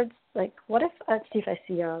birds. Like, what if, let's see if I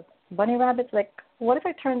see a bunny rabbit, like, what if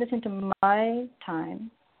I turn this into my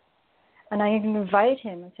time and I invite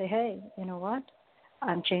him and say, hey, you know what?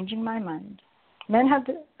 I'm changing my mind. Men have,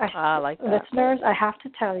 I like that. Listeners, I have to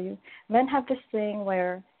tell you, men have this thing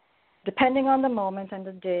where, depending on the moment and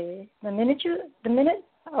the day, the minute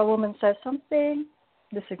a woman says something,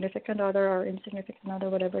 the significant other or insignificant other,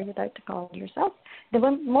 whatever you like to call yourself,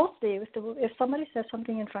 mostly if somebody says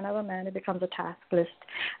something in front of a man, it becomes a task list,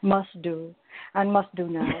 must do, and must do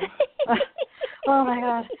now. Oh my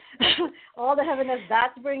God, all the heaviness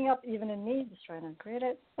that's bringing up, even in me, just trying to create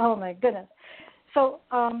it. Oh my goodness. So,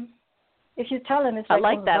 if you tell him, it's like, I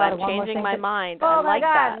like oh that. God, I'm changing my mind. Oh I my like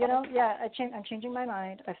God, that. you know, yeah, I'm changing my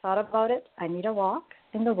mind. I've thought about it. I need a walk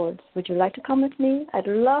in the woods. Would you like to come with me? I'd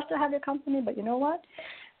love to have your company, but you know what?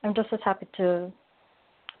 I'm just as happy to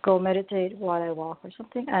go meditate while I walk or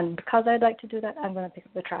something. And because I'd like to do that, I'm going to pick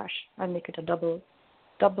up the trash and make it a double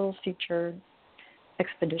feature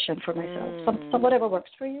expedition for myself. Some whatever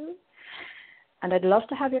works for you. And I'd love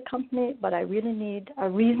to have your company, but I really need a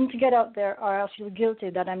reason to get out there, or else feel guilty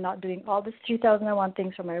that I'm not doing all this 3001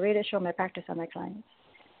 things for my radio show, my practice, and my clients.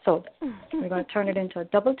 So we're going to turn it into a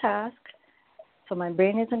double task, so my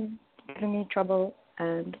brain isn't giving me trouble,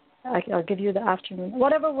 and I'll give you the afternoon.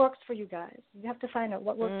 Whatever works for you guys. You have to find out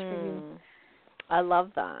what works for you. I love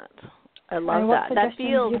that. I love and what that. That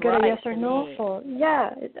feels you get right a yes or no me. for. Yeah,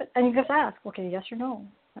 and you just ask, okay, yes or no.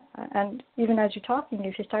 And even as you're talking,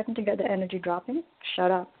 if you're starting to get the energy dropping,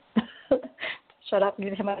 shut up. Shut up,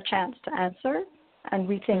 give him a chance to answer, and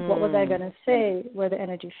rethink what was I going to say where the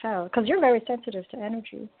energy fell. Because you're very sensitive to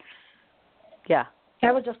energy. Yeah.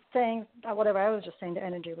 I was just saying, whatever I was just saying, the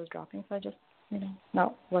energy was dropping. So I just,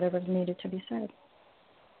 no, whatever needed to be said.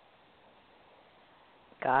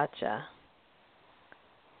 Gotcha.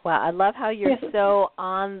 Wow, I love how you're so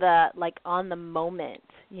on the moment,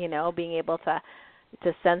 being able to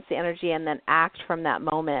sense the energy and then act from that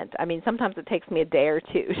moment. I mean, sometimes it takes me a day or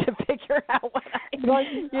two to figure out what I've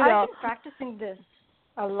been practicing this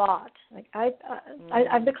a lot. Like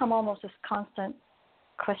I've become almost this constant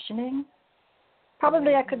questioning.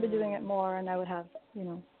 Probably I could be doing it more, and I would have,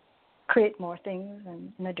 create more things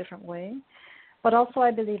and in a different way. But also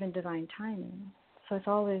I believe in divine timing. So it's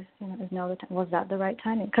always, is now the time? Was that the right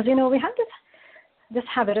timing? Because, we have this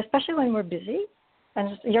habit, especially when we're busy.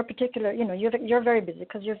 And your particular, you're very busy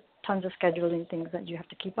because you have tons of scheduling things that you have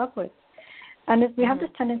to keep up with. And we have this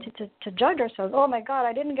tendency to judge ourselves. Oh, my God,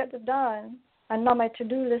 I didn't get this done. And now my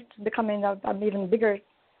to-do list is becoming an even bigger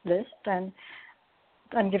list, and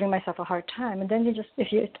I'm giving myself a hard time. And then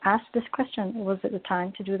if you ask this question, was it the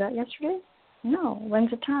time to do that yesterday? No.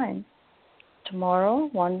 When's the time? Tomorrow,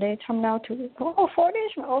 1 day from now, 4 days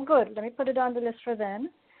from now. Oh, good. Let me put it on the list for then,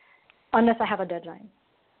 unless I have a deadline.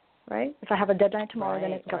 Right? If I have a deadline tomorrow,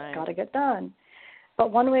 then it's got to get done.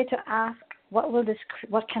 But one way to ask,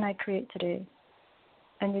 what can I create today?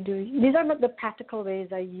 And you do. These are the practical ways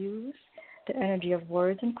I use the energy of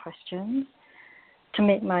words and questions to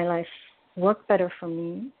make my life work better for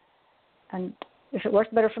me. And if it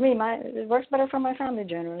works better for me, it works better for my family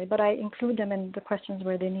generally. But I include them in the questions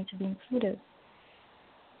where they need to be included.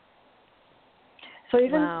 So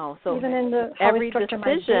even in the how every I structure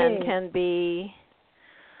decision my day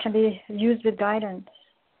can be used with guidance.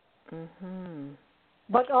 Mm-hmm.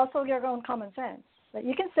 But also your own common sense. Like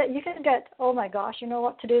you can get, oh my gosh, you know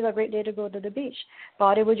what? Today's a great day to go to the beach.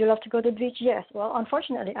 Body, would you love to go to the beach? Yes. Well,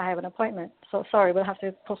 unfortunately, I have an appointment, so sorry, we'll have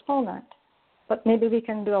to postpone that. But maybe we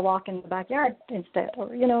can do a walk in the backyard instead, or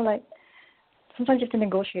sometimes you have to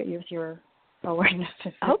negotiate with your awareness.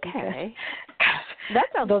 Okay. That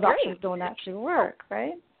sounds those great. options don't actually work,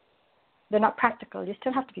 right? They're not practical. You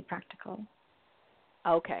still have to be practical.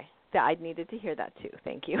 Okay. Yeah, I needed to hear that too.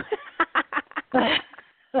 Thank you.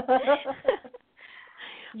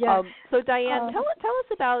 Yeah. So Diane, tell us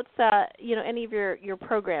about any of your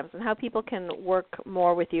programs and how people can work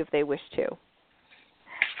more with you if they wish to.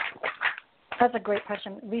 That's a great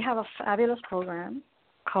question. We have a fabulous program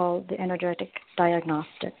called the Energetic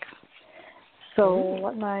Diagnostic. So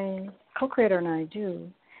what my co-creator and I do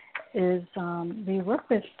is we work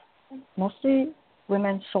with mostly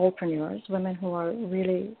women soulpreneurs, women who are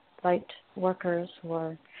really light workers, who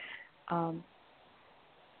are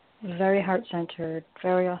very heart-centered,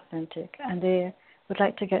 very authentic, and they would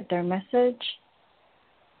like to get their message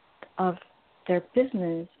of their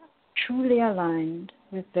business truly aligned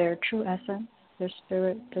with their true essence, their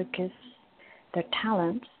spirit, their gifts, their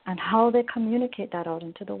talents, and how they communicate that out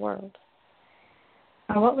into the world.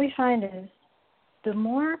 And what we find is the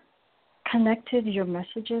more connected your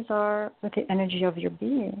messages are with the energy of your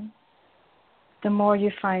being, the more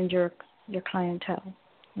you find your clientele,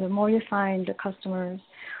 the more you find the customers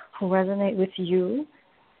who resonate with you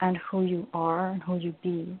and who you are and who you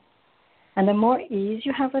be. And the more ease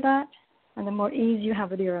you have with that, and the more ease you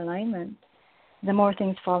have with your alignment, the more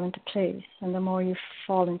things fall into place, and the more you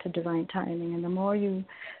fall into divine timing, and the more you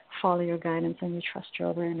follow your guidance and you trust your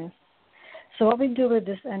awareness. So what we do with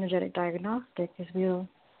this energetic diagnostic is we'll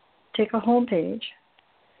take a home page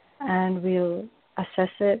and we'll assess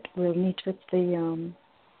it. We'll meet with the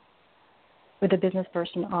business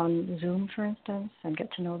person on Zoom, for instance, and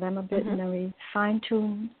get to know them a bit. And then we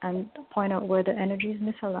fine-tune and point out where the energy is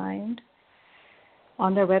misaligned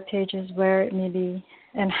on their web pages, where it may be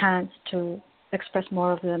enhanced to express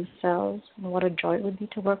more of themselves, and what a joy it would be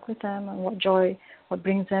to work with them, and what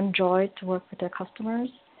brings them joy to work with their customers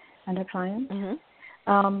and their clients,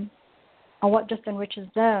 and what just enriches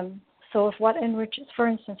them. So if what enriches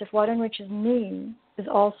me is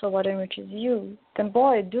also what enriches you, then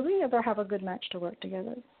boy, do we ever have a good match to work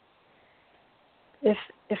together. So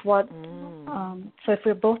if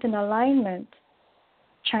we're both in alignment,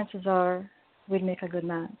 chances are we'd make a good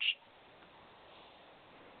match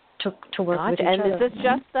to work with each other. And is this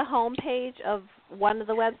just the home page of one of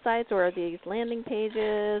the websites, or are these landing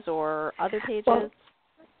pages or other pages? Well,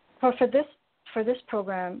 for this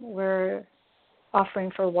program, we're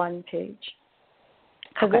offering for one page.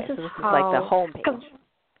 Okay, this is like the home page.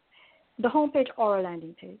 The home page or a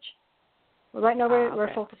landing page. Right now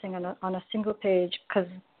we're focusing on a single page, because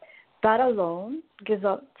that alone gives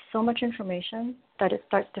out so much information that it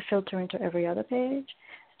starts to filter into every other page,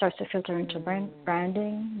 starts to filter into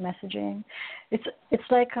branding, messaging. It's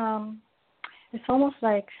like it's almost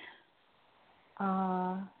like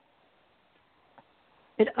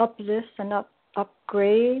it uplifts and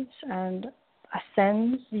upgrades and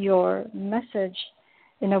ascends your message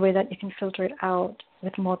in a way that you can filter it out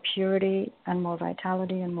with more purity and more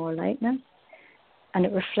vitality and more lightness, and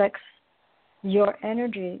it reflects your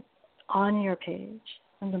energy on your page.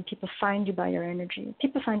 And then people find you by your energy.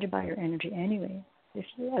 People find you by your energy anyway. I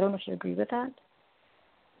don't know if you agree with that,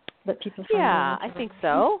 but people find you. Yeah, I think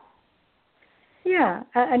so. Yeah,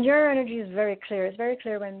 and your energy is very clear. It's very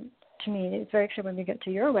clear to me, it's very clear when we get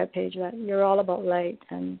to your webpage that you're all about light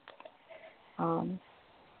and,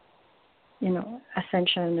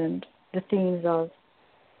 ascension and the themes of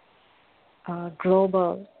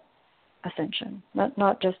global ascension.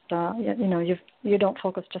 Not just, you don't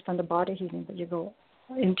focus just on the body healing, but you go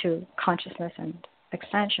into consciousness and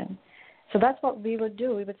expansion. So that's what we would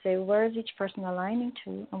do. We would say, where is each person aligning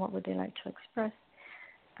to, and what would they like to express?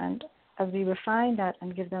 And as we refine that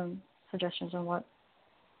and give them suggestions on what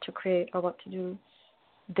to create or what to do,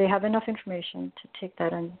 they have enough information to take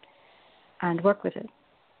that and work with it.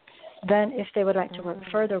 Then if they would like to work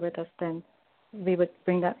further with us, then we would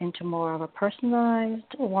bring that into more of a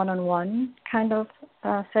personalized, one-on-one kind of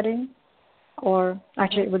setting. Or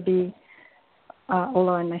actually it would be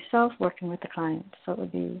Ola and myself working with the client. So it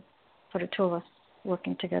would be sort of two of us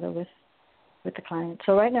working together with the client.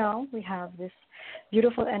 So right now we have this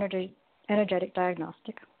beautiful energetic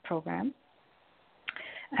diagnostic program.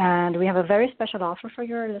 And we have a very special offer for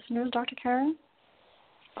your listeners, Dr. Karen.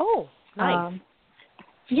 Oh, nice.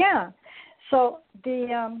 Yeah. So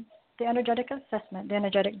the energetic assessment, the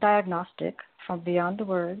energetic diagnostic from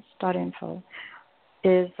beyondthewords.info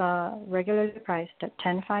is regularly priced at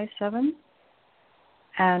 $10.57.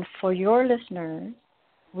 And for your listeners,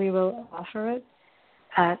 we will offer it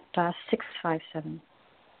at $6.57.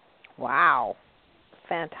 Wow.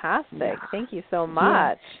 Fantastic. Yeah. Thank you so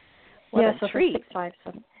much. Yeah. What a treat.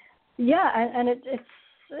 $6.57. Yeah, and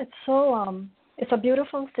it's so it's a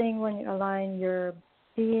beautiful thing when you align your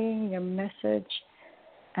being, your message,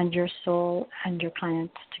 and your soul and your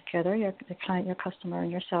client together. The client, your customer,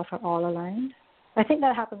 and yourself are all aligned. I think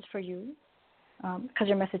that happens for you because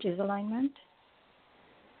your message is alignment.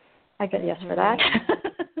 I get yes for that.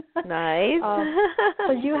 Nice.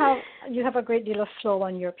 So you have a great deal of flow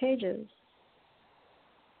on your pages.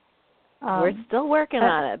 We're still working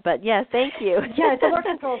on it, but yes, thank you. Yeah, it's a work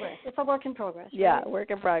in progress. Right? Yeah,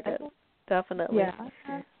 work in progress. Definitely.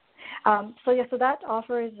 Yeah. So that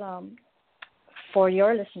offer is for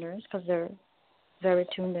your listeners because they're very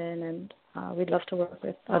tuned in, and we'd love to work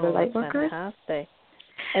with other light workers. Fantastic.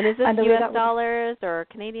 And is this U.S. dollars or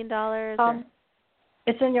Canadian dollars?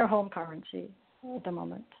 It's in your home currency at the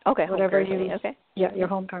moment. Okay, whatever home currency. Okay. Yeah, your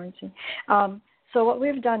home currency. So what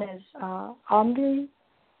we've done is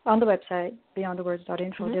on the website,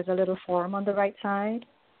 beyondthewords.info, there's a little form on the right side,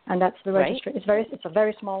 and that's the Right. registry. It's a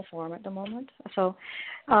very small form at the moment. So,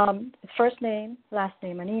 first name, last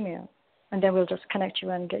name, and email, and then we'll just connect you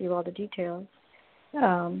and get you all the details.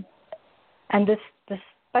 And this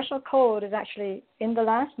special code is actually in the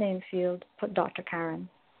last name field. Put Dr. Karen.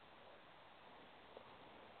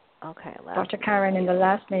 Okay. Dr. Karen in the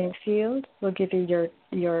last name field will give you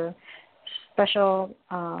your special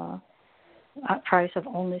price of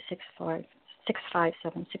only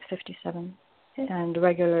 $657, and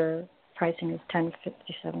regular pricing is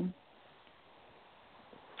 $1057.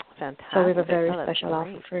 Fantastic. So we have a very that's special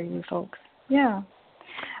great. offer for you folks. Yeah.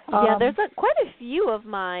 Yeah, there's quite a few of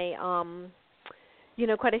my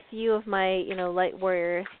light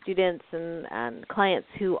warrior students and clients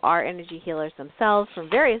who are energy healers themselves from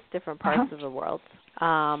various different parts of the world.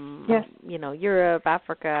 Yes. Europe,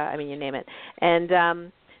 Africa, I mean, you name it.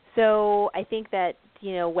 And so I think that,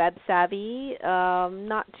 web savvy,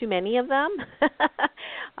 not too many of them.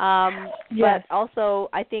 Yes. But also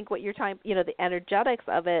I think what you're talking, the energetics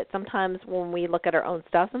of it, sometimes when we look at our own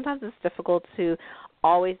stuff, sometimes it's difficult to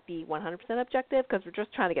always be 100% objective because we're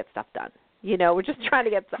just trying to get stuff done. We're just trying to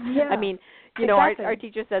get stuff. Yeah, I mean, exactly. our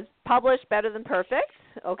teacher says publish better than perfect,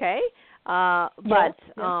 okay? Yes.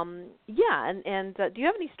 Yeah, and do you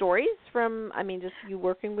have any stories from, just you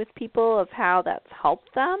working with people of how that's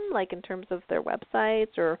helped them, like in terms of their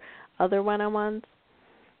websites or other one-on-ones?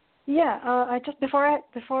 Yeah, I just before I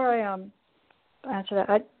answer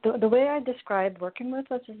that, the way I describe working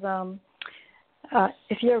with us is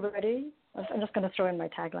if you're ready, I'm just going to throw in my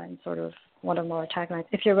tagline, sort of one of my taglines.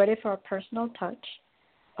 If you're ready for a personal touch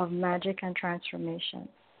of magic and transformation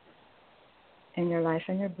in your life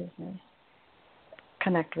and your business,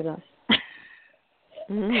 connect with us.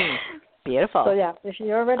 Beautiful. So yeah, if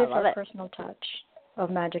you're ready for a it. personal touch of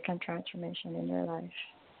magic and transformation in your life,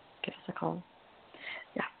 give us a call.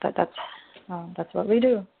 Yeah, that's what we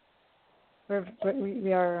do.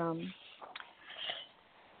 We are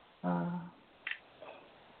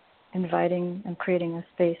inviting and creating a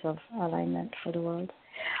space of alignment for the world.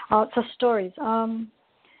 So stories. I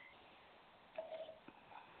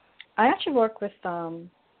actually work with an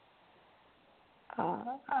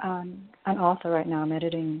author right now. I'm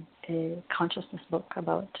editing a consciousness book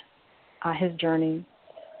about his journey,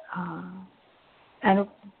 and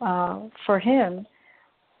for him,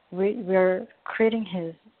 we're creating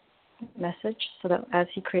his message so that as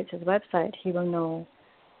he creates his website, he will know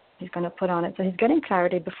he's going to put on it. So he's getting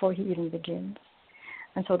clarity before he even begins.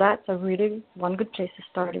 And so that's one good place to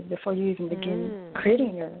start is before you even begin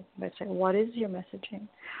creating your website. What is your messaging?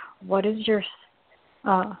 What is your,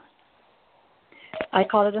 I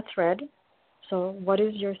call it a thread. So what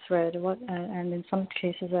is your thread? And in some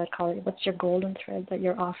cases I call it, what's your golden thread that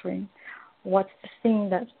you're offering? What's the thing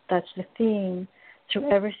that's the theme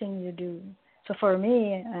through everything you do? So for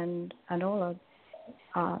me and Ola,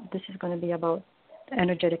 this is going to be about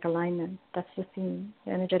energetic alignment. That's the theme,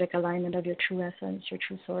 the energetic alignment of your true essence, your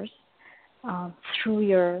true source, through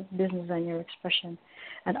your business and your expression.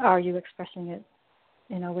 And are you expressing it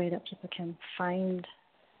in a way that people can find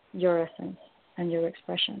your essence and your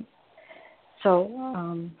expression? So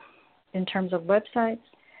in terms of websites,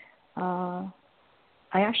 I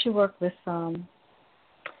actually work with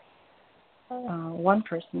one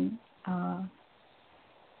person,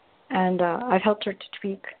 and I've helped her to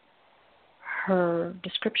tweak her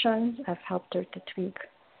descriptions. I've helped her to tweak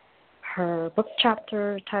her book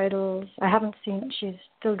chapter titles. I haven't seen, she's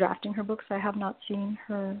still drafting her books. I have not seen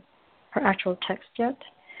her actual text yet,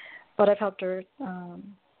 but I've helped her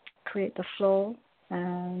create the flow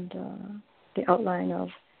and the outline of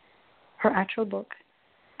her actual book.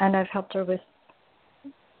 And I've helped her with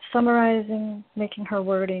summarizing, making her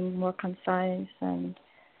wording more concise and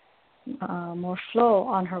more flow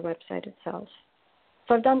on her website itself.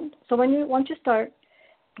 So once you start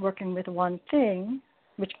working with one thing,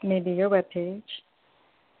 which may be your webpage,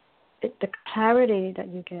 the clarity that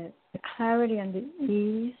you get, the clarity and the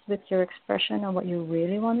ease with your expression and what you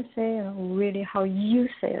really want to say and really how you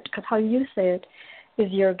say it, because how you say it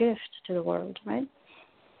is your gift to the world, right?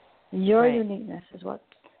 Your uniqueness is what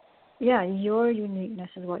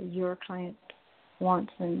your client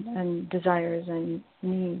wants and desires and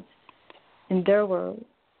needs in their world.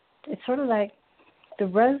 It's sort of like the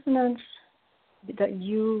resonance that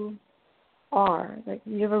you are, like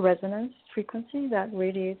you have a resonance frequency that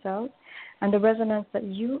radiates out, and the resonance that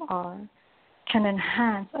you are can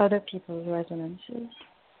enhance other people's resonances.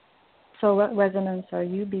 So what resonance are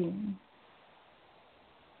you being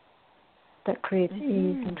that creates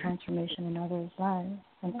ease and transformation in others' lives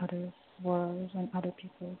and others' worlds and other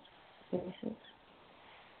people's spaces?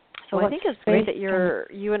 So well, I what's think it's great fake that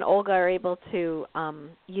you and Olga are able to,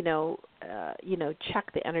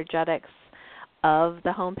 check the energetics of the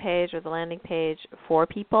homepage or the landing page for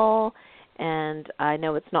people. And I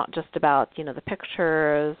know it's not just about, the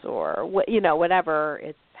pictures or whatever.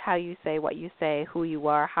 It's how you say what you say, who you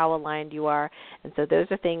are, how aligned you are. And so those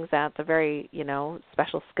are things that's a very,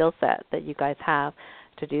 special skill set that you guys have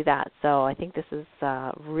to do that. So I think this is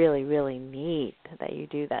really, really neat that you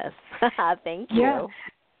do this. Thank you. Yeah.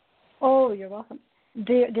 Oh, you're welcome.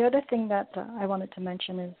 The other thing that I wanted to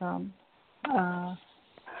mention is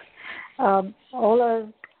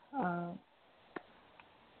Ola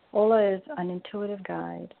is an intuitive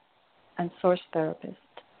guide and source therapist.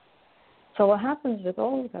 So what happens with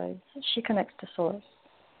Olga is she connects to source.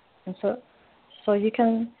 And so you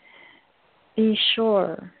can be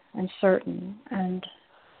sure and certain and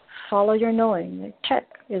follow your knowing. Like, check,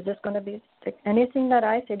 is this going to be, like, anything that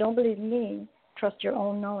I say, don't believe me, trust your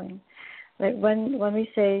own knowing. Like when we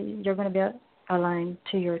say you're going to be aligned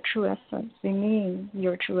to your true essence, we mean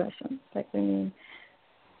your true essence. Like we mean,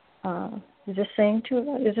 is this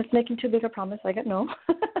making too big a promise? I get no.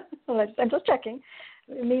 I'm just checking.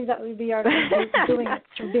 It means that we are doing it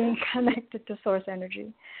through being connected to source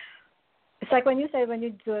energy. It's like when you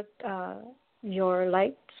do it, your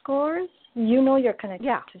light scores, you're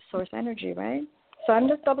connected to source energy, right? So I'm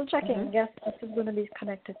just double checking. Mm-hmm. Yes, this is going to be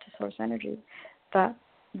connected to source energy. That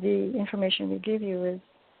the information we give you is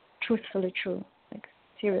truthfully true, like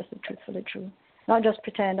seriously truthfully true. Not just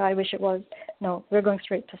pretend, I wish it was. No, we're going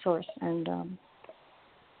straight to source, and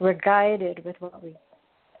we're guided with what we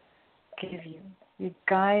give you. You're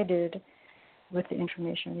guided with the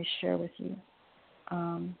information we share with you,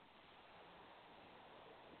 and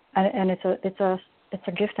it's a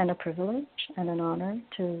gift and a privilege and an honor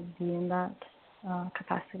to be in that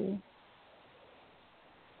capacity.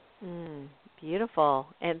 Beautiful.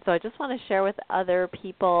 And so I just want to share with other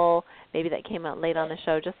people, maybe that came out late on the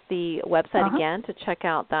show, just the website again to check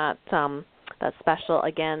out that special.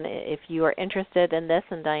 Again, if you are interested in this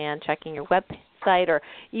and Diane checking your website or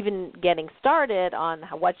even getting started on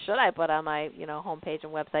what should I put on my homepage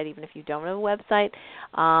and website, even if you don't have a website,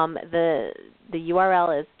 the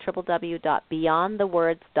URL is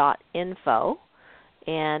www.beyondthewords.info.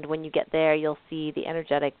 And when you get there, you'll see the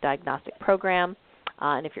Energetic Diagnostic Program.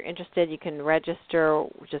 And if you're interested, you can register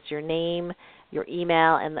just your name, your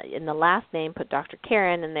email, and in the last name, put Dr.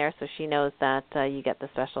 Karen in there so she knows that you get the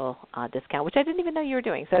special discount, which I didn't even know you were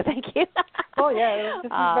doing. So thank you. Oh, yeah. This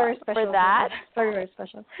is very special. For that. Very, very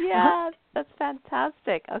special. Yeah, that's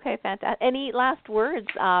fantastic. Okay, fantastic. Any last words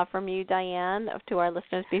from you, Diane, to our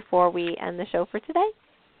listeners before we end the show for today?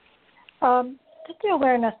 Just the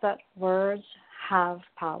awareness that words have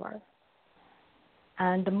power.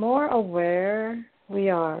 And the more aware we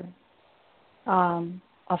are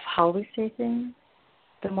of how we say things,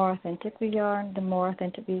 the more authentic we are, the more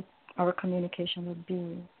authentic our communication would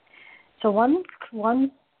be. So one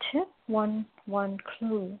tip, one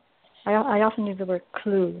clue. I often use the word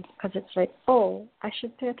clue because it's like, oh, I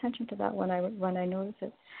should pay attention to that when I notice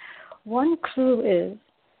it. One clue is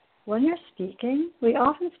when you're speaking, we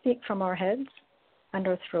often speak from our heads and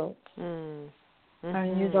our throats, and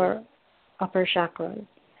use our upper chakras.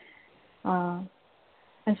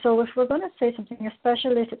 And so if we're going to say something,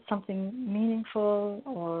 especially if it's something meaningful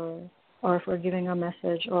or if we're giving a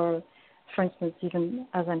message, or, for instance, even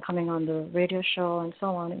as I'm coming on the radio show and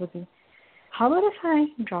so on, it would be, how about if I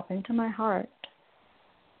drop into my heart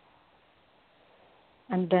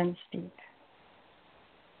and then speak?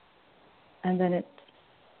 And then it's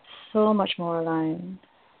so much more aligned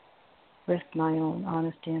with my own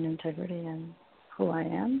honesty and integrity and who I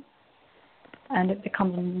am. And it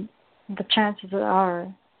becomes, the chances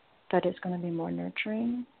are that it's going to be more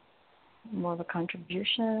nurturing, more of a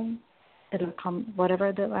contribution. It'll come,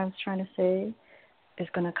 whatever that I was trying to say is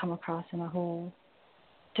going to come across in a whole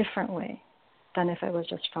different way than if it was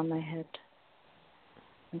just from my head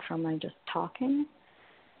and from my just talking.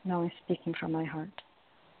 Now I'm speaking from my heart.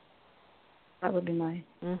 That would be my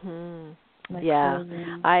yeah,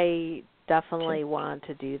 I definitely want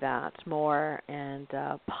to do that more and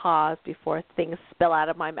pause before things spill out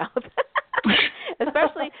of my mouth.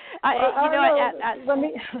 Especially, for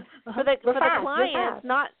the clients,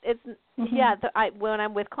 when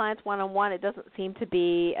I'm with clients one-on-one, it doesn't seem to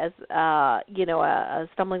be as a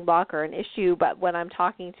stumbling block or an issue. But when I'm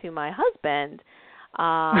talking to my husband,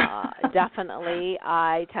 definitely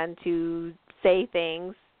I tend to say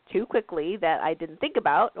things too quickly that I didn't think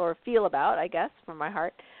about or feel about, I guess, from my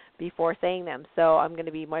heart before saying them. So I'm going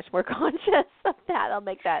to be much more conscious of that. I'll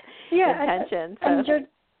make that intention.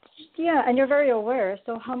 And you're very aware.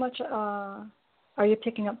 So how much are you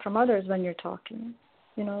picking up from others when you're talking?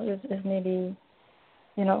 Is maybe,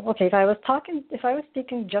 okay, if I was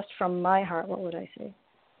speaking just from my heart, what would I say?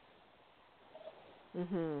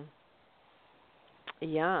 Mhm.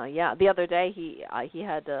 Yeah. The other day he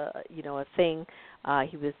had a thing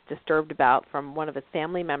he was disturbed about from one of his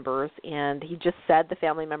family members, and he just said the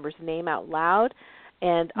family member's name out loud,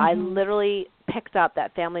 and I literally picked up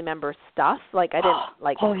that family member's stuff. Like I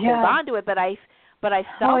didn't hold on to it, but I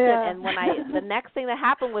felt it, and when the next thing that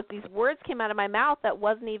happened was these words came out of my mouth that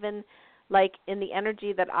wasn't even like in the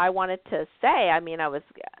energy that I wanted to say. I mean, I was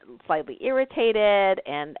slightly irritated,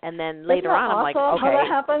 and then later on I'm like, okay, how that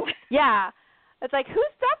happened? Yeah. It's like,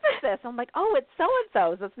 whose stuff is this? I'm like, oh, it's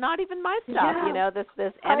so-and-so's. It's not even my stuff,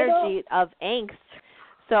 this energy of angst.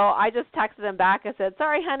 So I just texted him back. I said,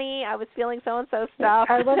 sorry, honey, I was feeling so-and-so stuff.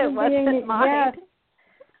 It wasn't mine. Yeah.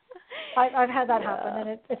 I've had that happen,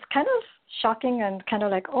 and it's kind of shocking and kind of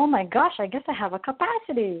like, oh, my gosh, I guess I have a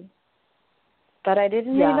capacity. But I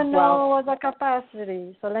didn't even know it was a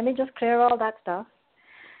capacity. So let me just clear all that stuff.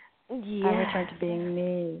 Yeah. And return to being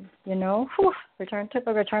me,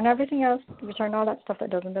 return everything else, return all that stuff that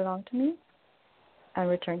doesn't belong to me, and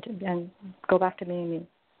go back to being me.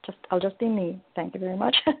 I'll just be me. Thank you very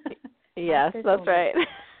much. Yes, that's right.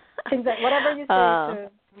 Things that whatever you say to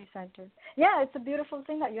recenter. Yeah, it's a beautiful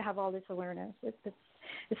thing that you have all this awareness.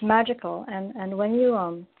 It's magical, and when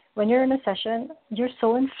you're in a session, you're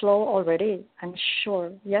so in flow already. I'm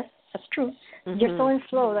sure. Yes, that's true. Mm-hmm. You're so in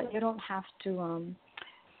flow that you don't have to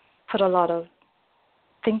put a lot of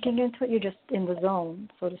thinking into it. You're just in the zone,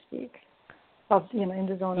 so to speak, in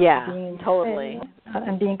the zone of being totally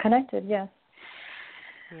and being connected. Yes.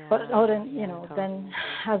 Yeah, but totally. Then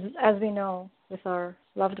as we know with our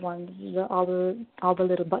loved ones, all the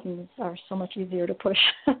little buttons are so much easier to push.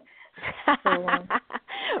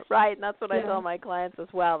 Right, and that's what I tell my clients as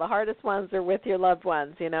well. The hardest ones are with your loved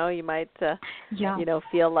ones. You might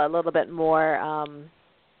feel a little bit more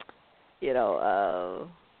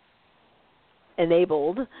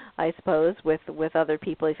enabled, I suppose, with other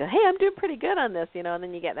people. You say, hey, I'm doing pretty good on this, and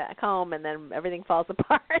then you get back home and then everything falls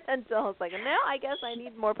apart until it's like, no, I guess I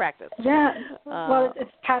need more practice. Yeah, well, it's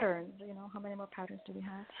patterns. How many more patterns do we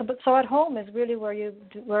have? So at home is really where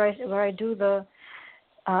I do the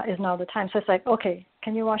is now the time. So it's like, okay,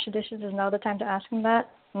 can you wash the dishes? Is now the time to ask him that?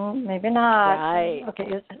 Maybe not. Right. Okay,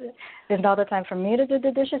 is now the time for me to do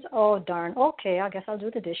the dishes? Oh, darn. Okay, I guess I'll do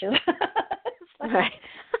the dishes. Right.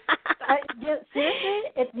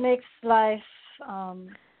 Seriously, it makes life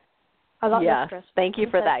a lot less stressful. Thank you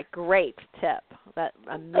for that great tip. That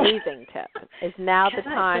amazing tip. Is now the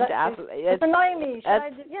time to ask. It's annoying me.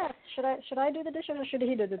 Should I do the dishes or should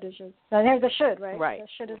he do the dishes? Now there's the should, right? Right. The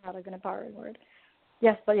should is not an empowering word.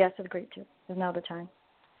 Yes, it's a great tip. Is now the time.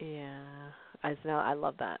 Yeah, I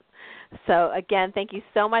love that. So again, thank you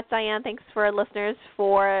so much, Diane. Thanks for our listeners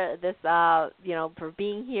for this, for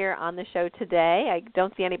being here on the show today. I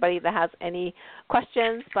don't see anybody that has any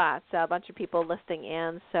questions, but a bunch of people listening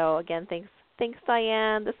in. So again, thanks,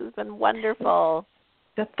 Diane. This has been wonderful.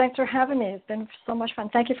 Thanks for having me. It's been so much fun.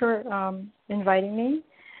 Thank you for inviting me,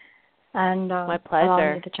 and my pleasure.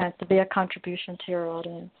 Allowing me the chance to be a contribution to your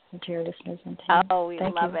audience and to your listeners and to you. Oh, we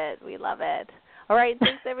love it. We love it. All right,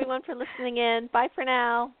 thanks everyone for listening in. Bye for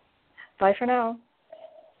now. Bye for now.